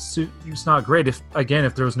not great if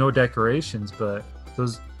there was no decorations, but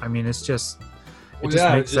those it's just makes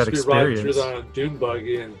that Just be riding experience. through the dune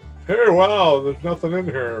buggy and hey, wow, there's nothing in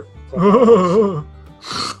here.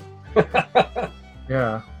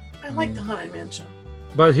 Yeah. I like the Haunted Mansion.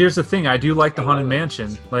 But here's the thing, I do like the I Haunted love it.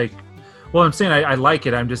 Mansion. Like, well, I'm saying I like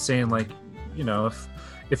it. I'm just saying, like,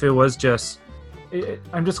 if it was just,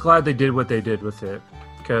 I'm just glad they did what they did with it,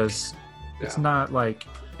 because it's not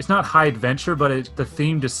high adventure, but the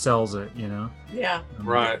theme just sells it, Yeah.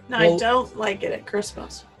 Right. No, Well, I don't like it at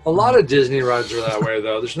Christmas. a lot of Disney rides are that way,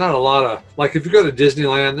 though. There's not a lot of, like, if you go to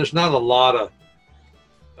Disneyland, there's not a lot of,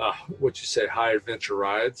 high adventure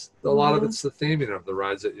rides. A lot of Mhm. it's the theming of the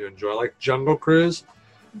rides that you enjoy, like Jungle Cruise.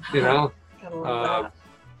 Gotta love Uh, that.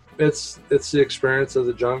 it's the experience of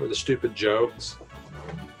the jungle, the stupid jokes,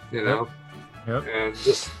 Yep. and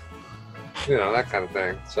just that kind of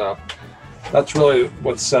thing. So that's really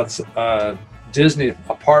what sets Disney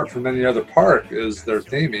apart from any other park is their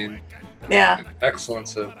theming Yeah. and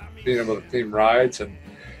excellence of being able to theme rides and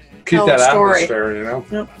keep Tell that the story. atmosphere.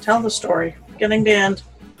 Nope. Tell the story. Getting to end.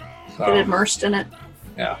 So, Get immersed in it.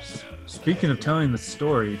 yeah. Speaking of telling the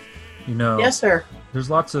story, Yes, sir. there's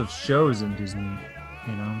lots of shows in Disney.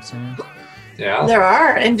 You know what I'm saying? Yeah. There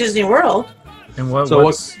are in Disney World. And So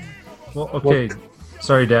what's well, okay.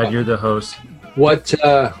 Sorry, Dad, you're the host. What's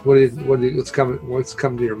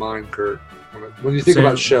coming to your mind, Kurt, when you think Same.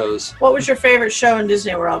 about shows? What was your favorite show in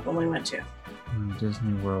Disney World when we went to?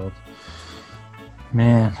 Disney World.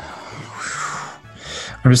 Man.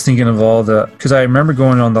 I'm just thinking of all because I remember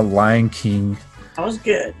going on the Lion King. That was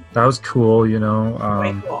good. That was cool, Way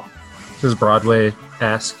cool. it was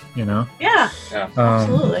Broadway-esque, Yeah, Um,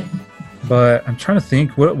 absolutely. but I'm trying to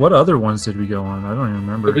think, what other ones did we go on? I don't even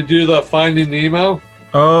remember. Did we do the Finding Nemo?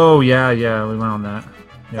 Oh, yeah, we went on that.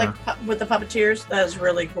 Yeah. Like with the puppeteers, that was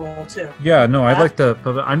really cool too. Yeah, no, I Yeah. like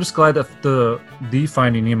I'm just glad that the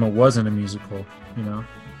Finding Nemo wasn't a musical,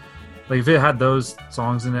 Like if it had those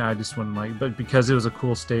songs in it, I just wouldn't like. But because it was a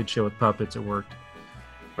cool stage show with puppets, it worked. It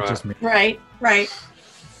Right. just made, Right.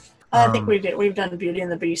 I think Um, we did. We've done Beauty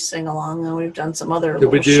and the Beast sing along, and we've done some other Did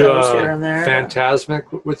we little do shows here and there.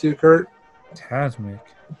 Fantasmic with you, Kurt? Tasmic.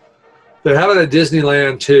 They have it at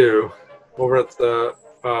Disneyland too, over at the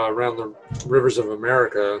around the rivers of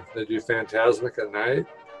America. They do Fantasmic at night,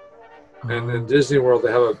 and in Disney World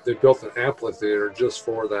they built an amphitheater just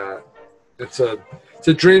for that. It's a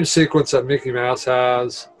dream sequence that Mickey Mouse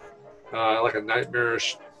has, like a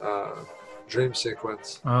nightmarish dream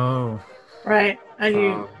sequence. Oh, Right. And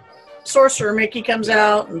you Um, Sorcerer Mickey comes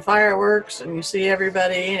out and fireworks, and you see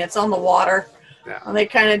everybody, and it's on the water. Yeah. And they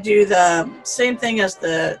kind of do the same thing as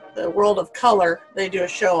the World of Color. They do a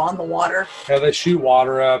show on the water. Yeah, they shoot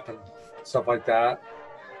water up and stuff like that.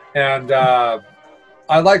 And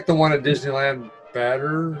I like the one at Disneyland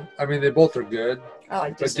better. I mean, they both are good, I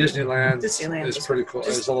like but Disneyland Disneyland is is pretty cool.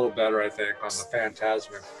 just- It's a little better, I think, on the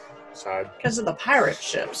Phantasmic side. because of the pirate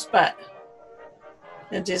ships, but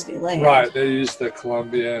in Disneyland. Right, they use the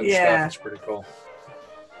Columbia and Yeah. stuff. It's pretty cool.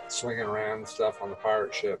 Swinging around and stuff on the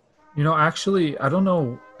pirate ship. actually, I don't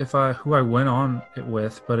know who I went on it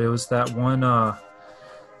with, but it was that one.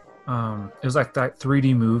 It was like that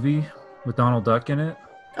 3D movie with Donald Duck in it.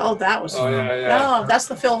 Oh, that was. Oh, yeah. No, that's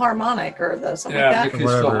the Philharmonic or the something Yeah, like that. Mickey's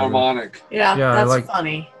Whatever. Philharmonic. Yeah, Yeah, I that's like-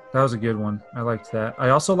 funny. That was a good one. I liked that. I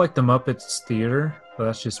also like the Muppets Theater, but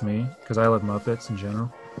that's just me because I love Muppets in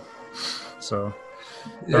general. So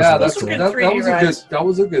Yeah, Those that were good was 3D a good. rides. That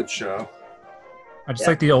was a good show. I just Yeah.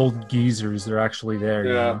 like the old geezers. They're actually there.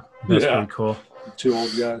 You Yeah. know? That's Yeah. pretty cool. Two old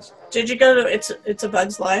guys. Did you go to It's a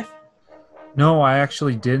Bug's Life? No, I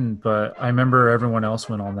actually didn't, but I remember everyone else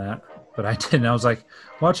went on that, but I didn't. I was like,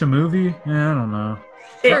 watch a movie? Yeah, I don't know.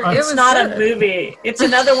 It It's was not good. a movie. It's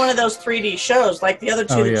another one of those 3D shows, like the other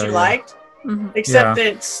two Oh, that yeah, you yeah. liked. Mhm. Except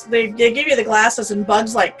they give you the glasses and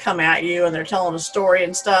bugs like come at you and they're telling a story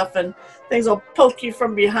and stuff and things will poke you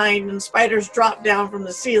from behind and spiders drop down from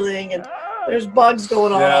the ceiling and there's bugs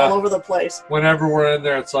going on Yeah. all over the place. Whenever we're in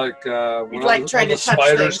there, it's like when, You'd like try when to the touch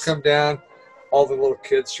spiders things. come down, all the little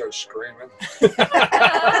kids start screaming. They're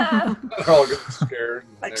all getting scared.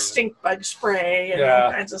 Like stink bug spray and Yeah.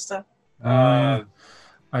 all kinds of stuff.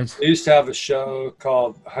 I They used to have a show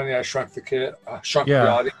called Honey, I Shrunk the Kid, Shrunk the Yeah.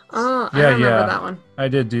 Audience. Oh, I Yeah, remember yeah. that one. I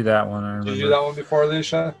did do that one. I remember. Did you do that one before,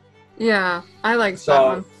 Alicia? Yeah, I liked that So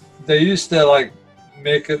one. they used to like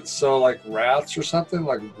make it so like rats or something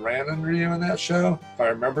like ran under you in that show, if I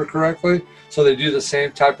remember correctly. So they do the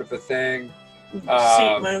same type of a thing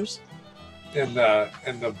Seat moves. in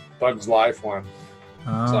the Bugs Life one.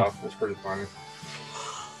 Oh. So it's pretty funny.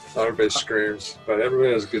 So everybody screams, but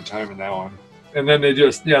everybody has a good time in that one. And then they do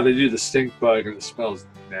the stink bug and it smells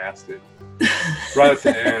nasty. Right at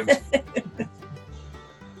the end.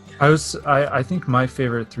 I think my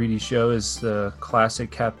favorite 3D show is the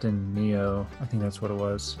classic Captain Neo. I think that's what it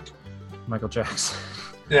was. Michael Jackson.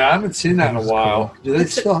 Yeah, I haven't seen that in a That was while. cool. Do they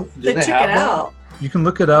still do They they took have it that? out. You can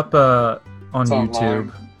look it up on It's YouTube.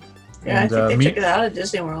 online. Yeah, And, I think they me- took it out of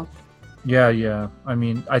Disney World. Yeah. I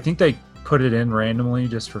mean, I think they put it in randomly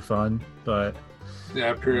just for fun, but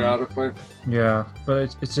Yeah, periodically. yeah.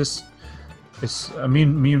 But it's. I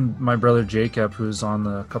mean, me and my brother Jacob, who's on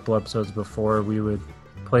the couple episodes before, we would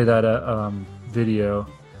play that video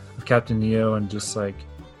of Captain Neo and just like,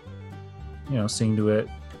 sing to it.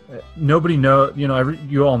 Nobody know,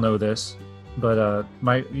 you all know this, but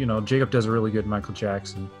Jacob does a really good Michael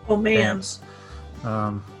Jackson Oh man. dance.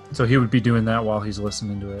 So he would be doing that while he's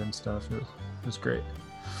listening to it and stuff. It was great.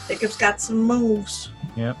 Jacob's got some moves.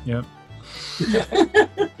 Yep. Yeah.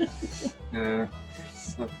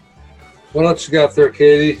 So, what else you got there,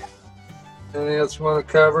 Katie? Anything else you want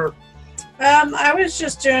to cover? I was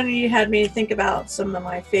just you had me think about some of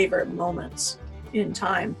my favorite moments in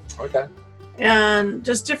time. Okay. And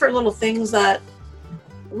just different little things that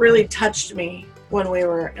really touched me when we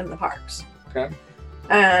were in the parks. Okay.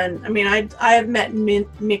 And I mean, I have met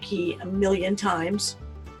Mickey a million times,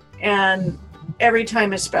 and every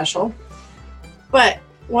time is special. But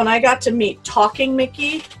when I got to meet Talking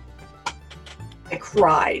Mickey, I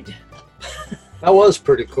cried. That was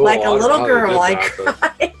pretty cool. Like I a don't know little how they girl, did I that, but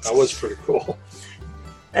cried. That was pretty cool.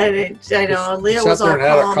 And I know Leah You was sat there all and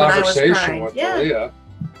had a calm, and I was conversation crying. with Yeah, Leah.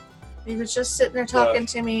 he was just sitting there talking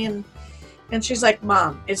to me, and she's like,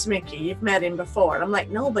 "Mom, it's Mickey. You've met him before." And I'm like,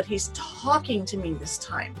 "No, but he's talking to me this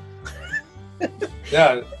time."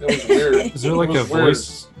 Yeah, it was weird. Is there like It a was weird.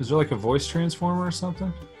 voice? Is there like a voice transformer or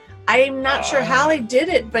something? I'm not sure how he did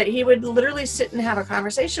it, but he would literally sit and have a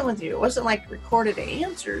conversation with you. It wasn't like recorded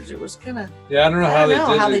answers. It was kind of, Yeah, I don't know I how don't know they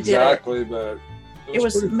did how it they did it. exactly, but it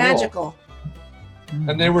was pretty cool. magical.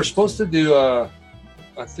 And they were supposed to do I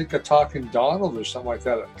think a Talking Donald or something like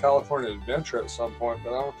that at California Adventure at some point,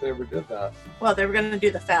 but I don't know if they ever did that. Well, they were going to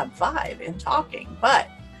do the Fab Five in talking, but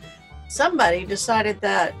somebody decided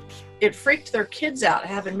that it freaked their kids out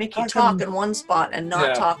having Mickey How talk come- in one spot and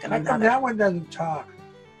not talk in How come another. that one doesn't talk?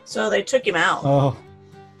 So they took him out. Oh,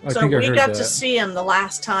 I so think I we heard got that. to see him the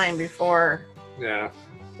last time before Yeah.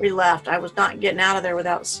 we left. I was not getting out of there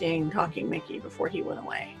without seeing Talking Mickey before he went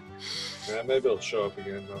away. Yeah, maybe it'll show up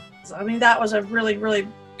again though. So, I mean, that was a really, really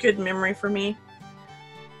good memory for me.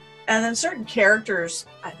 And then certain characters,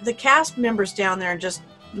 the cast members down there just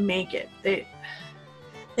make it.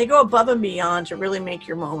 They go above and beyond to really make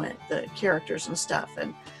your moment, the characters and stuff.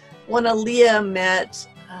 And when Aaliyah met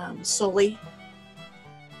Sully,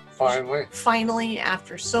 finally,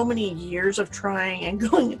 after so many years of trying and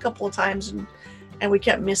going a couple of times, and we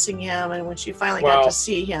kept missing him, and when she finally got to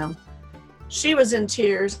see him, she was in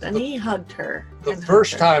tears, and he hugged her. The and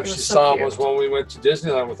first hugged her. time It she was so saw him cute. was when we went to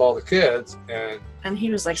Disneyland with all the kids, and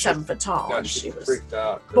He was like 7 foot tall, yeah, and she she was. freaked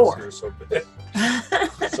out four. because he was so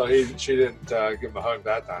big. So she didn't give him a hug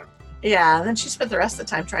that time. Yeah, and then she spent the rest of the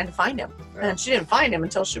time trying to find him. Yeah. And she didn't find him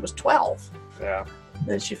until she was 12. Yeah.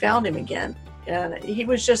 Then she found him again. And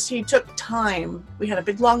he took time. We had a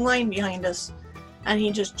big long line behind us, and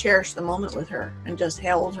he just cherished the moment with her and just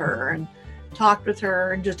held her. And talked with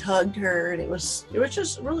her and just hugged her, and it was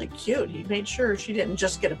just really cute. He made sure she didn't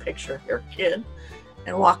just get a picture of her kid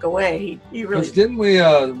and walk away. He really 'Cause didn't we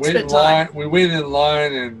wait in spent line? time. We waited in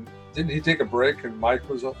line, and didn't he take a break? And Mike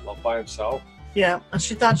was up by himself. yeah. And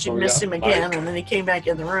she thought she'd Oh, missed yeah, him again, Mike. and then he came back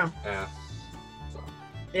in the room. Yeah.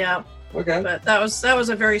 Yeah, Okay. but that was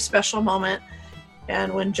a very special moment.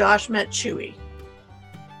 And when Josh met Chewie,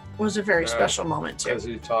 was a very Yeah. special moment too. Because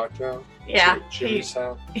he talked to him. Yeah, Chewy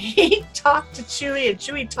sound. he talked to Chewie and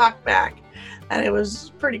Chewie talked back, and it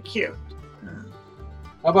was pretty cute.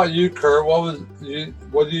 How about you, Kurt? Alicia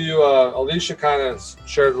kind of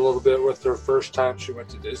shared a little bit with her first time she went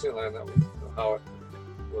to Disneyland. How it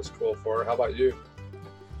was cool for her. How about you?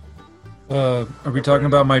 Are we talking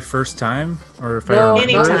about my first time, or if No, I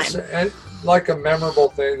remember? anytime. it's like a memorable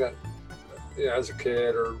thing that, as a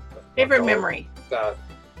kid or Favorite adult memory. that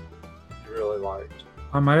you really liked.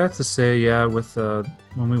 I might have to say, yeah, with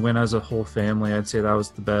when we went as a whole family, I'd say that was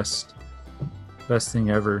the best thing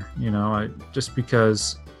ever. Just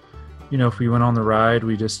because, if we went on the ride,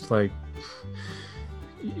 we just like,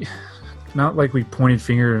 not like we pointed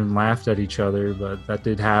finger and laughed at each other, but that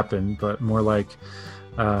did happen. But more like,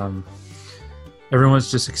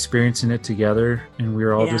 everyone's just experiencing it together, and we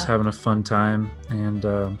were all just Yeah. having a fun time, and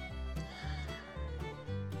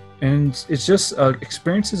it's just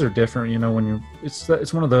experiences are different, when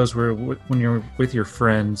it's one of those where when you're with your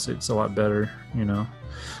friends, it's a lot better,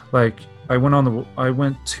 like I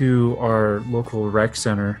went to our local rec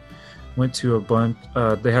center, went to a bunch,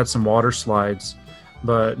 they had some water slides,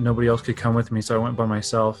 but nobody else could come with me, so I went by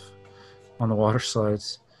myself on the water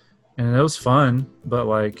slides, and it was fun, but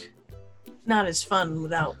like Not as fun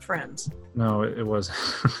without friends. no, it wasn't.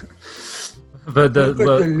 But the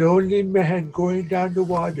lonely man going down the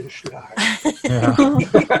water slide. yeah.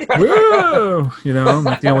 Whoa! I'm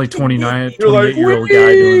like the only 28 You're like, year old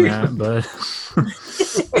guy doing that,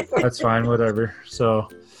 but that's fine, whatever. So,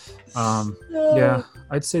 yeah,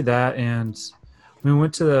 I'd say that, and we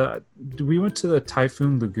went to the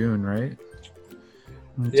Typhoon Lagoon, right?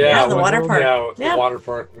 Yeah, the water park. Yeah, the water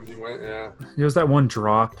park when you went. Yeah. It was that one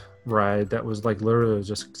drop ride that was like literally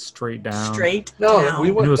just straight down. Straight No, down.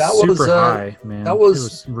 we went. It was that super was high, man. That was, it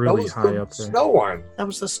was really high the up there. Snow one. That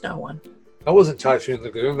was the snow one. That wasn't Typhoon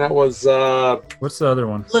Lagoon. That was What's the other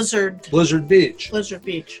one? Blizzard Beach.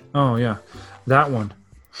 Beach. Oh yeah, that one.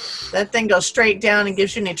 That thing goes straight down and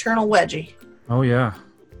gives you an eternal wedgie. Oh yeah.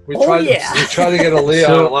 We Oh, tried. yeah. We tried to get a Leon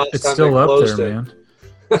Still- last it's time still they up closed there, it. man.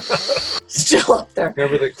 Still up there.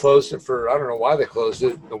 Remember they closed it for, I don't know why they closed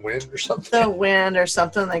it, the wind or something. The wind or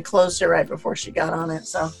something. They closed it right before she got on it.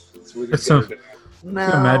 So So we didn't It's get so- it down. no.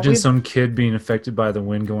 Can you imagine we- some kid being affected by the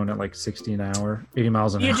wind going at like 60 an hour, 80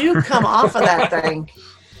 miles an You hour. do come off of that thing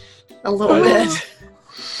a little bit.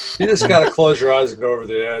 You just got to close your eyes and go over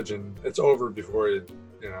the edge, and it's over before you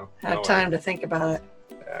know Have time to think about it.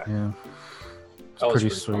 Yeah. That was pretty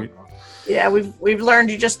fun, sweet. though. Yeah, we've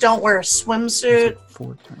learned you just don't wear a swimsuit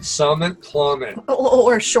 4 times. Summit Plummet.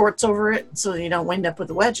 or shorts over it so you don't wind up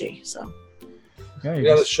with a wedgie. So Yeah, You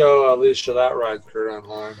got to show Alicia that ride, Kurt,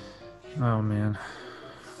 online. oh man.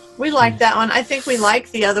 we like that one. I think we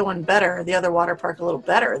like the other one better, the other water park a little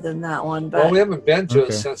better than that one. But Well, we haven't been to it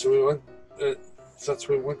Okay. since we went.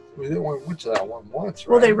 We didn't went to that one once,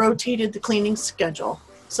 right? well, they rotated the cleaning schedule.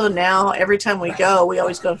 So now every time we go, we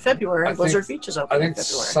always go in February. I Blizzard think- Beach is I open in think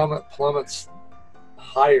February. Summit Plummet's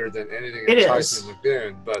higher than anything It at is. Typhoon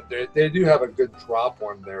Lagoon, but they do have a good drop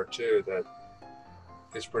one there too that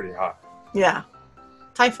is pretty high. Yeah.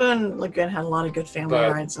 Typhoon Lagoon had a lot of good family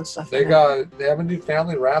But rides and stuff. They in it. they have a new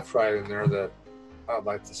family raft ride in there that I'd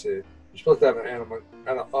like to see. You're supposed to have an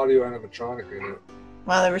audio animatronic in it.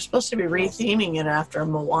 Well, they were supposed to be retheming it after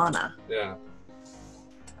Moana, Yeah.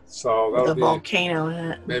 So with that'll a be volcano in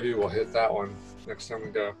it. maybe we'll hit that one next time we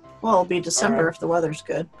go. Well, it'll be December Alright. if the weather's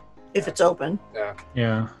good. If it's open. Yeah.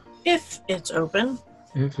 Yeah. If it's open.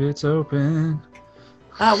 If it's open.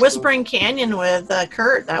 Whispering Canyon with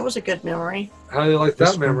Kurt. That was a good memory. How do you like that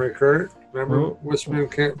Whisper- memory, Kurt? Remember Oh. Whispering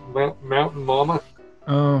Mountain Mama?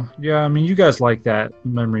 Oh, yeah, I mean, you guys like that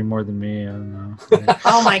memory more than me. I don't know.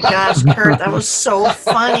 Oh my gosh, Kurt, that was so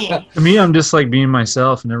funny. To me, I'm just like being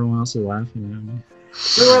myself, and everyone else is laughing at me.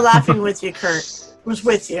 We were laughing with you, Kurt. It was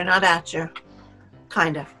with you, not at you.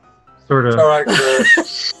 Kind of. Sort It's of. all right,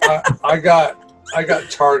 Kurt. I got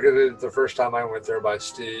targeted the first time I went there by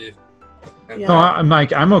Steve. And Yeah. No, I'm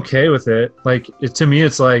like, I'm okay with it. Like, to me,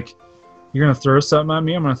 it's like, you're going to throw something at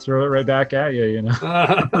me, I'm going to throw it right back at you, you know?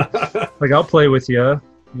 Like, I'll play with you,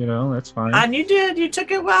 you know, that's fine. And you did. You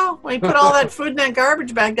took it well. When you put all that food in that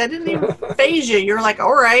garbage bag, that didn't even phase you. You were like,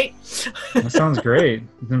 all right. That sounds great.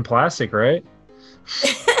 It's in plastic, right?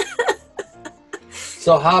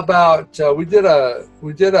 So how about we did a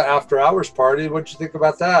after hours party? What'd you think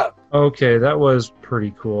about that? Okay, that was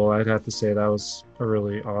pretty cool. I'd have to say that was a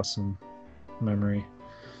really awesome memory.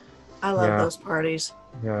 I love Yeah. those parties.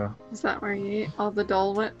 Yeah. Is that where you eat all the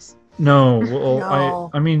Dole Whips? No, well, No.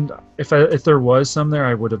 I mean, if there was some there,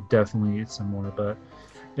 I would have definitely eaten some more, but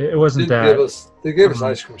it wasn't They that. gave us um,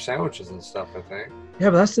 ice cream sandwiches and stuff, I think. Yeah,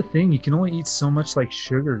 but that's the thing. You can only eat so much like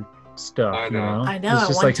sugar stuff. I You know. know? I know, It's at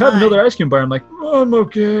just one like have another time. ice cream bar. I'm like, oh, I'm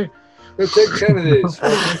okay. Go take 10 of these.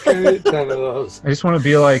 I can't eat 10 of those. I just want to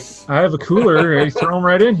be like, I have a cooler. I throw them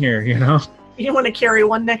right in here. You know? You want to carry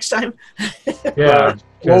one next time? Yeah.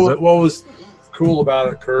 What was cool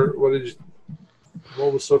about it, Kurt? What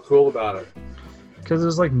was so cool about it? Because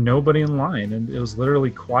there's like nobody in line, and it was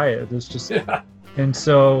literally quiet. There's just Yeah. And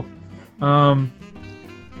so, I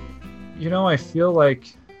feel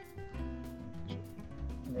like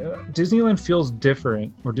Disneyland feels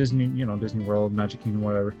different, or Disney, Disney World, Magic Kingdom,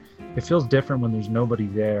 whatever. It feels different when there's nobody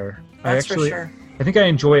there. That's for sure. I think I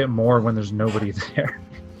enjoy it more when there's nobody there.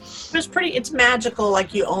 It's magical,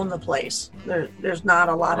 like you own the place. There's not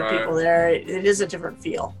a lot of Right. people there. It is a different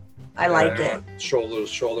feel. I like it. Shoulder to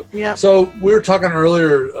shoulder. Yep. So we were talking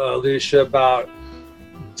earlier, Alicia, about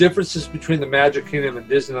differences between the Magic Kingdom and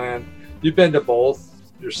Disneyland. You've been to both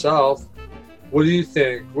yourself. What do you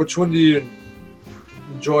think? Which one do you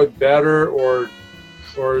enjoy better, or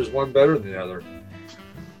is one better than the other?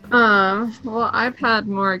 Well, I've had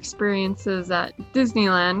more experiences at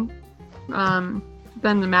Disneyland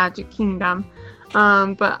than the Magic Kingdom.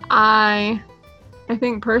 But I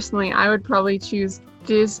think personally I would probably choose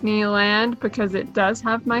Disneyland because it does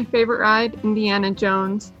have my favorite ride, Indiana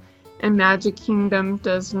Jones, and Magic Kingdom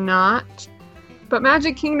does not. But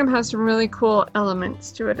Magic Kingdom has some really cool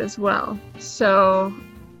elements to it as well. So,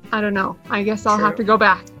 I don't know. I guess I'll have to go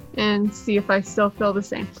back and see if I still feel the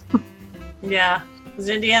same. Yeah. Because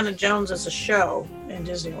Indiana Jones is a show in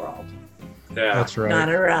Disney World, Yeah. That's right. not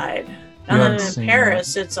a ride. You And then haven't in seen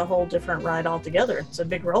Paris, it's a whole different ride altogether. It's a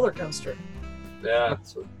big roller coaster. Yeah.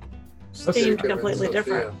 Themed completely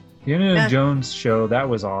different. The Indiana Yeah. Jones show, that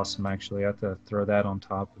was awesome, actually. I have to throw that on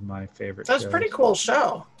top of my favorite So it's a shows. pretty cool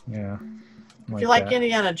show. Yeah. If you like that.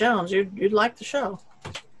 Indiana Jones, you'd like the show.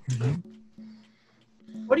 Mhm.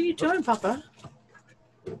 What are you doing, Papa?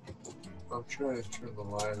 I'm trying to turn the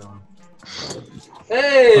light on.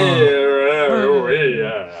 Hey!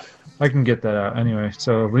 Yeah. I can get that out. Anyway,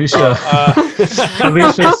 so Alicia, It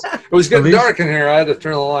Alicia's, was getting Alicia- dark in here. I had to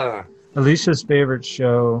turn the light on. Alicia's favorite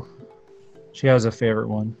show, she has a favorite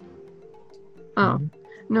one. Oh,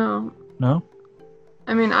 no. No?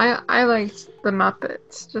 I mean, I liked the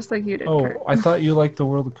Muppets, just like you did, Kurt. Oh, I thought you liked the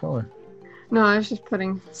World of Color. No, I was just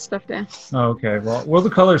putting stuff down. Oh, okay. Well, World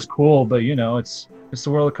of Color is cool, but it's the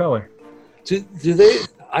World of Color. Do they?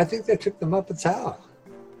 I think they took the Muppets out.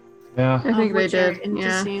 Yeah. I think they Which are did. In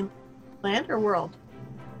Yeah. Disneyland or World?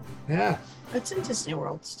 Yeah. It's in Disney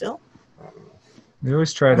World still. They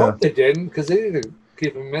always try I to. hope they didn't, because they need to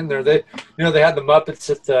keep them in there. They had the Muppets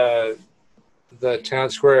at the town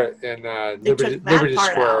square in They Liberty took that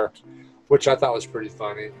part Square, out. which I thought was pretty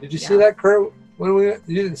funny. Did you see Yeah. that, Kurt? You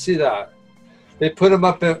didn't see that. They put them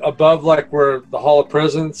up above, like where the Hall of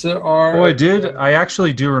Presidents are. Oh, I did. I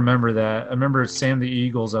actually do remember that. I remember Sam the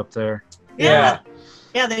Eagles up there. Yeah.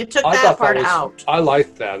 Yeah, they took I that thought part was, out. I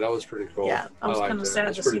liked that. That was pretty cool. Yeah, I was liked kind of it. sad It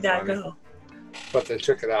was to see pretty that funny. go. But they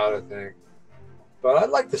took it out, I think. But I'd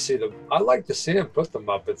like to see them. I'd like to see them put the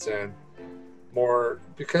Muppets in more,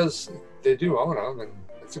 because they do own them, and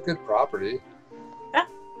it's a good property. Yeah.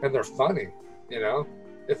 And they're funny,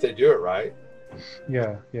 if they do it right,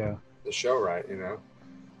 Yeah, yeah. the show right,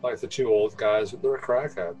 like the two old guys. They're a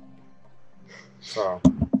crackhead. So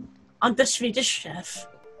On the Swedish Chef.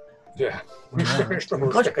 yeah. Good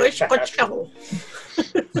show.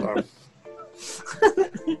 So.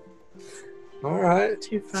 All right.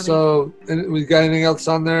 Too funny. So, we got anything else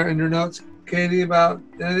on there in your notes, Katie, about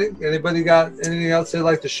anything? Anybody got anything else they'd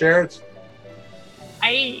like to share?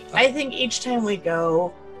 I think each time we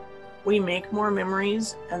go, we make more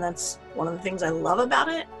memories, and that's one of the things I love about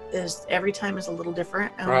it. Is every time is a little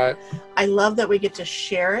different. Right. I love that we get to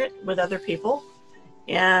share it with other people,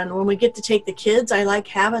 and when we get to take the kids, I like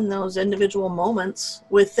having those individual moments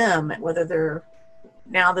with them, whether they're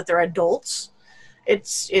now that they're adults.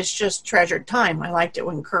 It's just treasured time. I liked it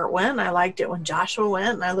when Kurt went. I liked it when Joshua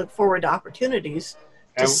went, and I look forward to opportunities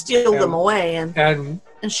to steal them away and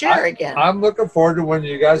share again. I'm looking forward to when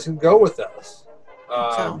you guys can go with us.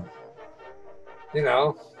 So.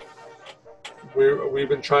 We've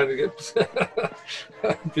been trying to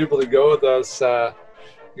get people to go with us. You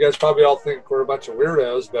guys probably all think we're a bunch of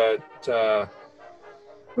weirdos, but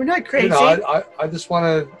We're not crazy. You know, I just want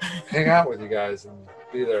to hang out with you guys and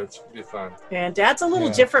be there. It's gonna be fun. And Dad's a little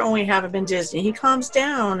Yeah. different when we have him in Disney. He calms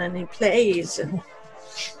down and he plays, and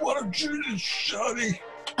What a Judy Shuddy.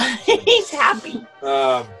 he's happy.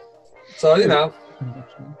 So you know,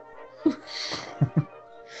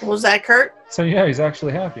 What was that, Kurt? So yeah, he's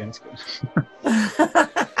actually happy, and it's good.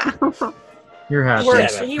 You're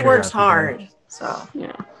happy. He You're works happy, hard, so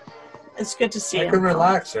Yeah. it's good to see I him. can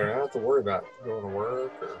relax there. I don't have to worry about going to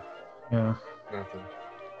work or Yeah, nothing.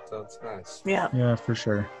 So it's nice. Yeah. yeah, for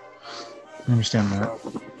sure. I understand that.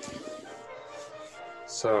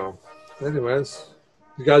 So, anyways,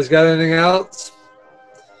 you guys got anything else?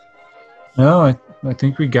 No, I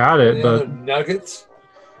think we got it, Any but other nuggets?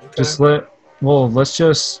 Okay. let's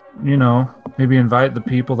just, maybe invite the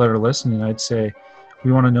people that are listening. I'd say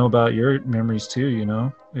we want to know about your memories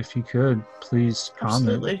too, if you could, please comment.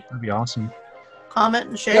 Absolutely. That'd be awesome. Comment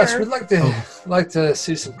and share. Yes, we'd like to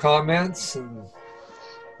see some comments and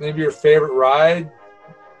maybe your favorite ride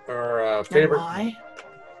or And favorite why?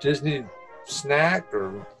 Disney snack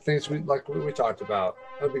or things we talked about.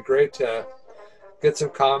 That'd be great to get some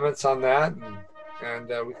comments on that, and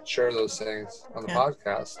we can share those things on the Yeah.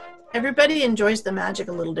 podcast. Everybody enjoys the magic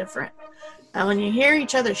a little different. And when you hear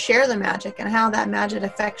each other share the magic and how that magic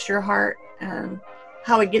affects your heart and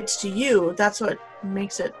how it gets to you, that's what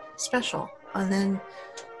makes it special. And then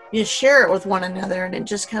you share it with one another, and it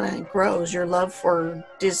just kind of grows. Your love for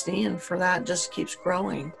Disney and for that just keeps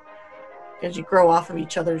growing because you grow off of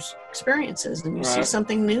each other's experiences, and you see Right.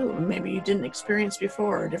 something new and maybe you didn't experience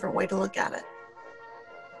before, a different way to look at it.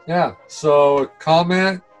 Yeah. So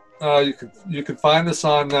comment. You can find us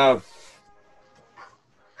on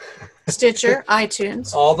Stitcher,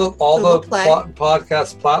 iTunes. all the Google Play.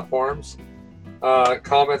 podcast platforms.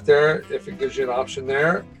 Comment there if it gives you an option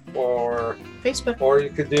there, or Facebook. you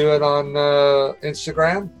could do it on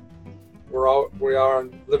Instagram. We are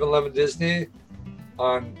on Live and Lemon Disney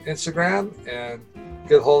on Instagram, and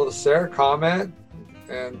get hold of us there. Comment,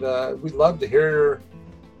 and we'd love to hear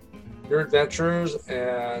your adventures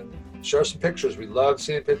and share some pictures. We love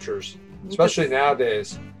seeing pictures, especially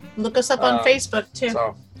nowadays. Look us up on Facebook too.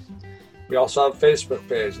 So we also have a Facebook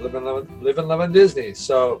page, Live and Lemon Disney.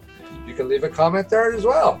 So you can leave a comment there as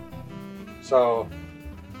well. So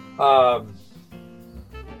I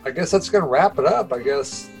guess that's going to wrap it up. I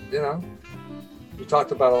guess, we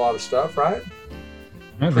talked about a lot of stuff, right?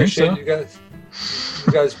 I think Appreciate so.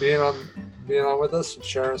 you guys being on with us and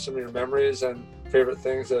sharing some of your memories and favorite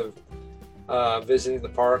things of visiting the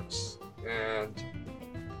parks. And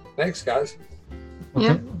thanks, guys.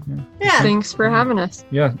 Yeah. Yeah. Thanks for having us.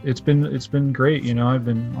 Yeah, it's been great. I've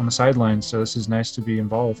been on the sidelines, so this is nice to be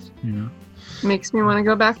involved. Makes me want to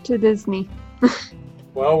go back to Disney.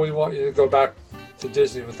 Well, we want you to go back to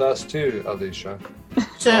Disney with us too, Alicia.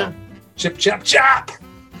 Soon. Chip, chap, chap.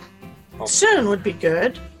 Soon would be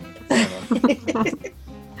good.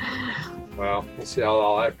 Well, we'll see how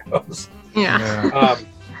all that goes. Yeah.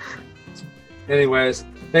 Anyways,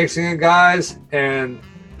 thanks again, guys. And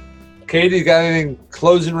Katie, you got any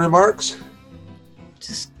closing remarks?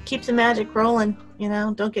 Just keep the magic rolling.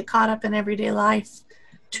 Don't get caught up in everyday life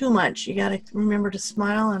too much. You got to remember to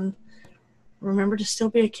smile and remember to still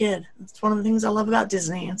be a kid. That's one of the things I love about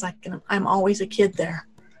Disney. It's like I'm always a kid there.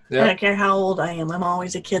 I Yeah. don't care how old I am. I'm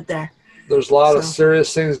always a kid there. There's a lot of So-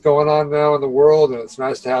 serious things going on now in the world, and it's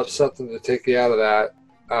nice to have something to take you out of that.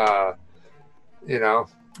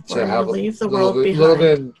 To Or have leave the little world little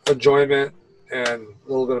behind. bit of enjoyment and a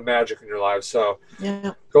little bit of magic in your life. So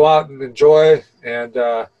Yeah. go out and enjoy, and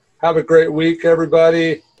have a great week,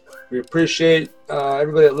 everybody. We appreciate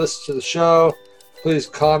everybody that listens to the show. Please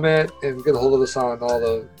comment and get a hold of us on all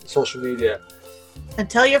the social media. And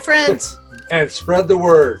tell your friends. And spread the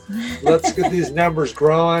word. Let's get these numbers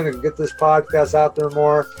growing and get this podcast out there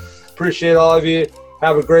more. Appreciate all of you.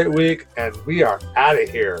 Have a great week, and we are out of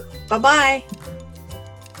here. Bye-bye.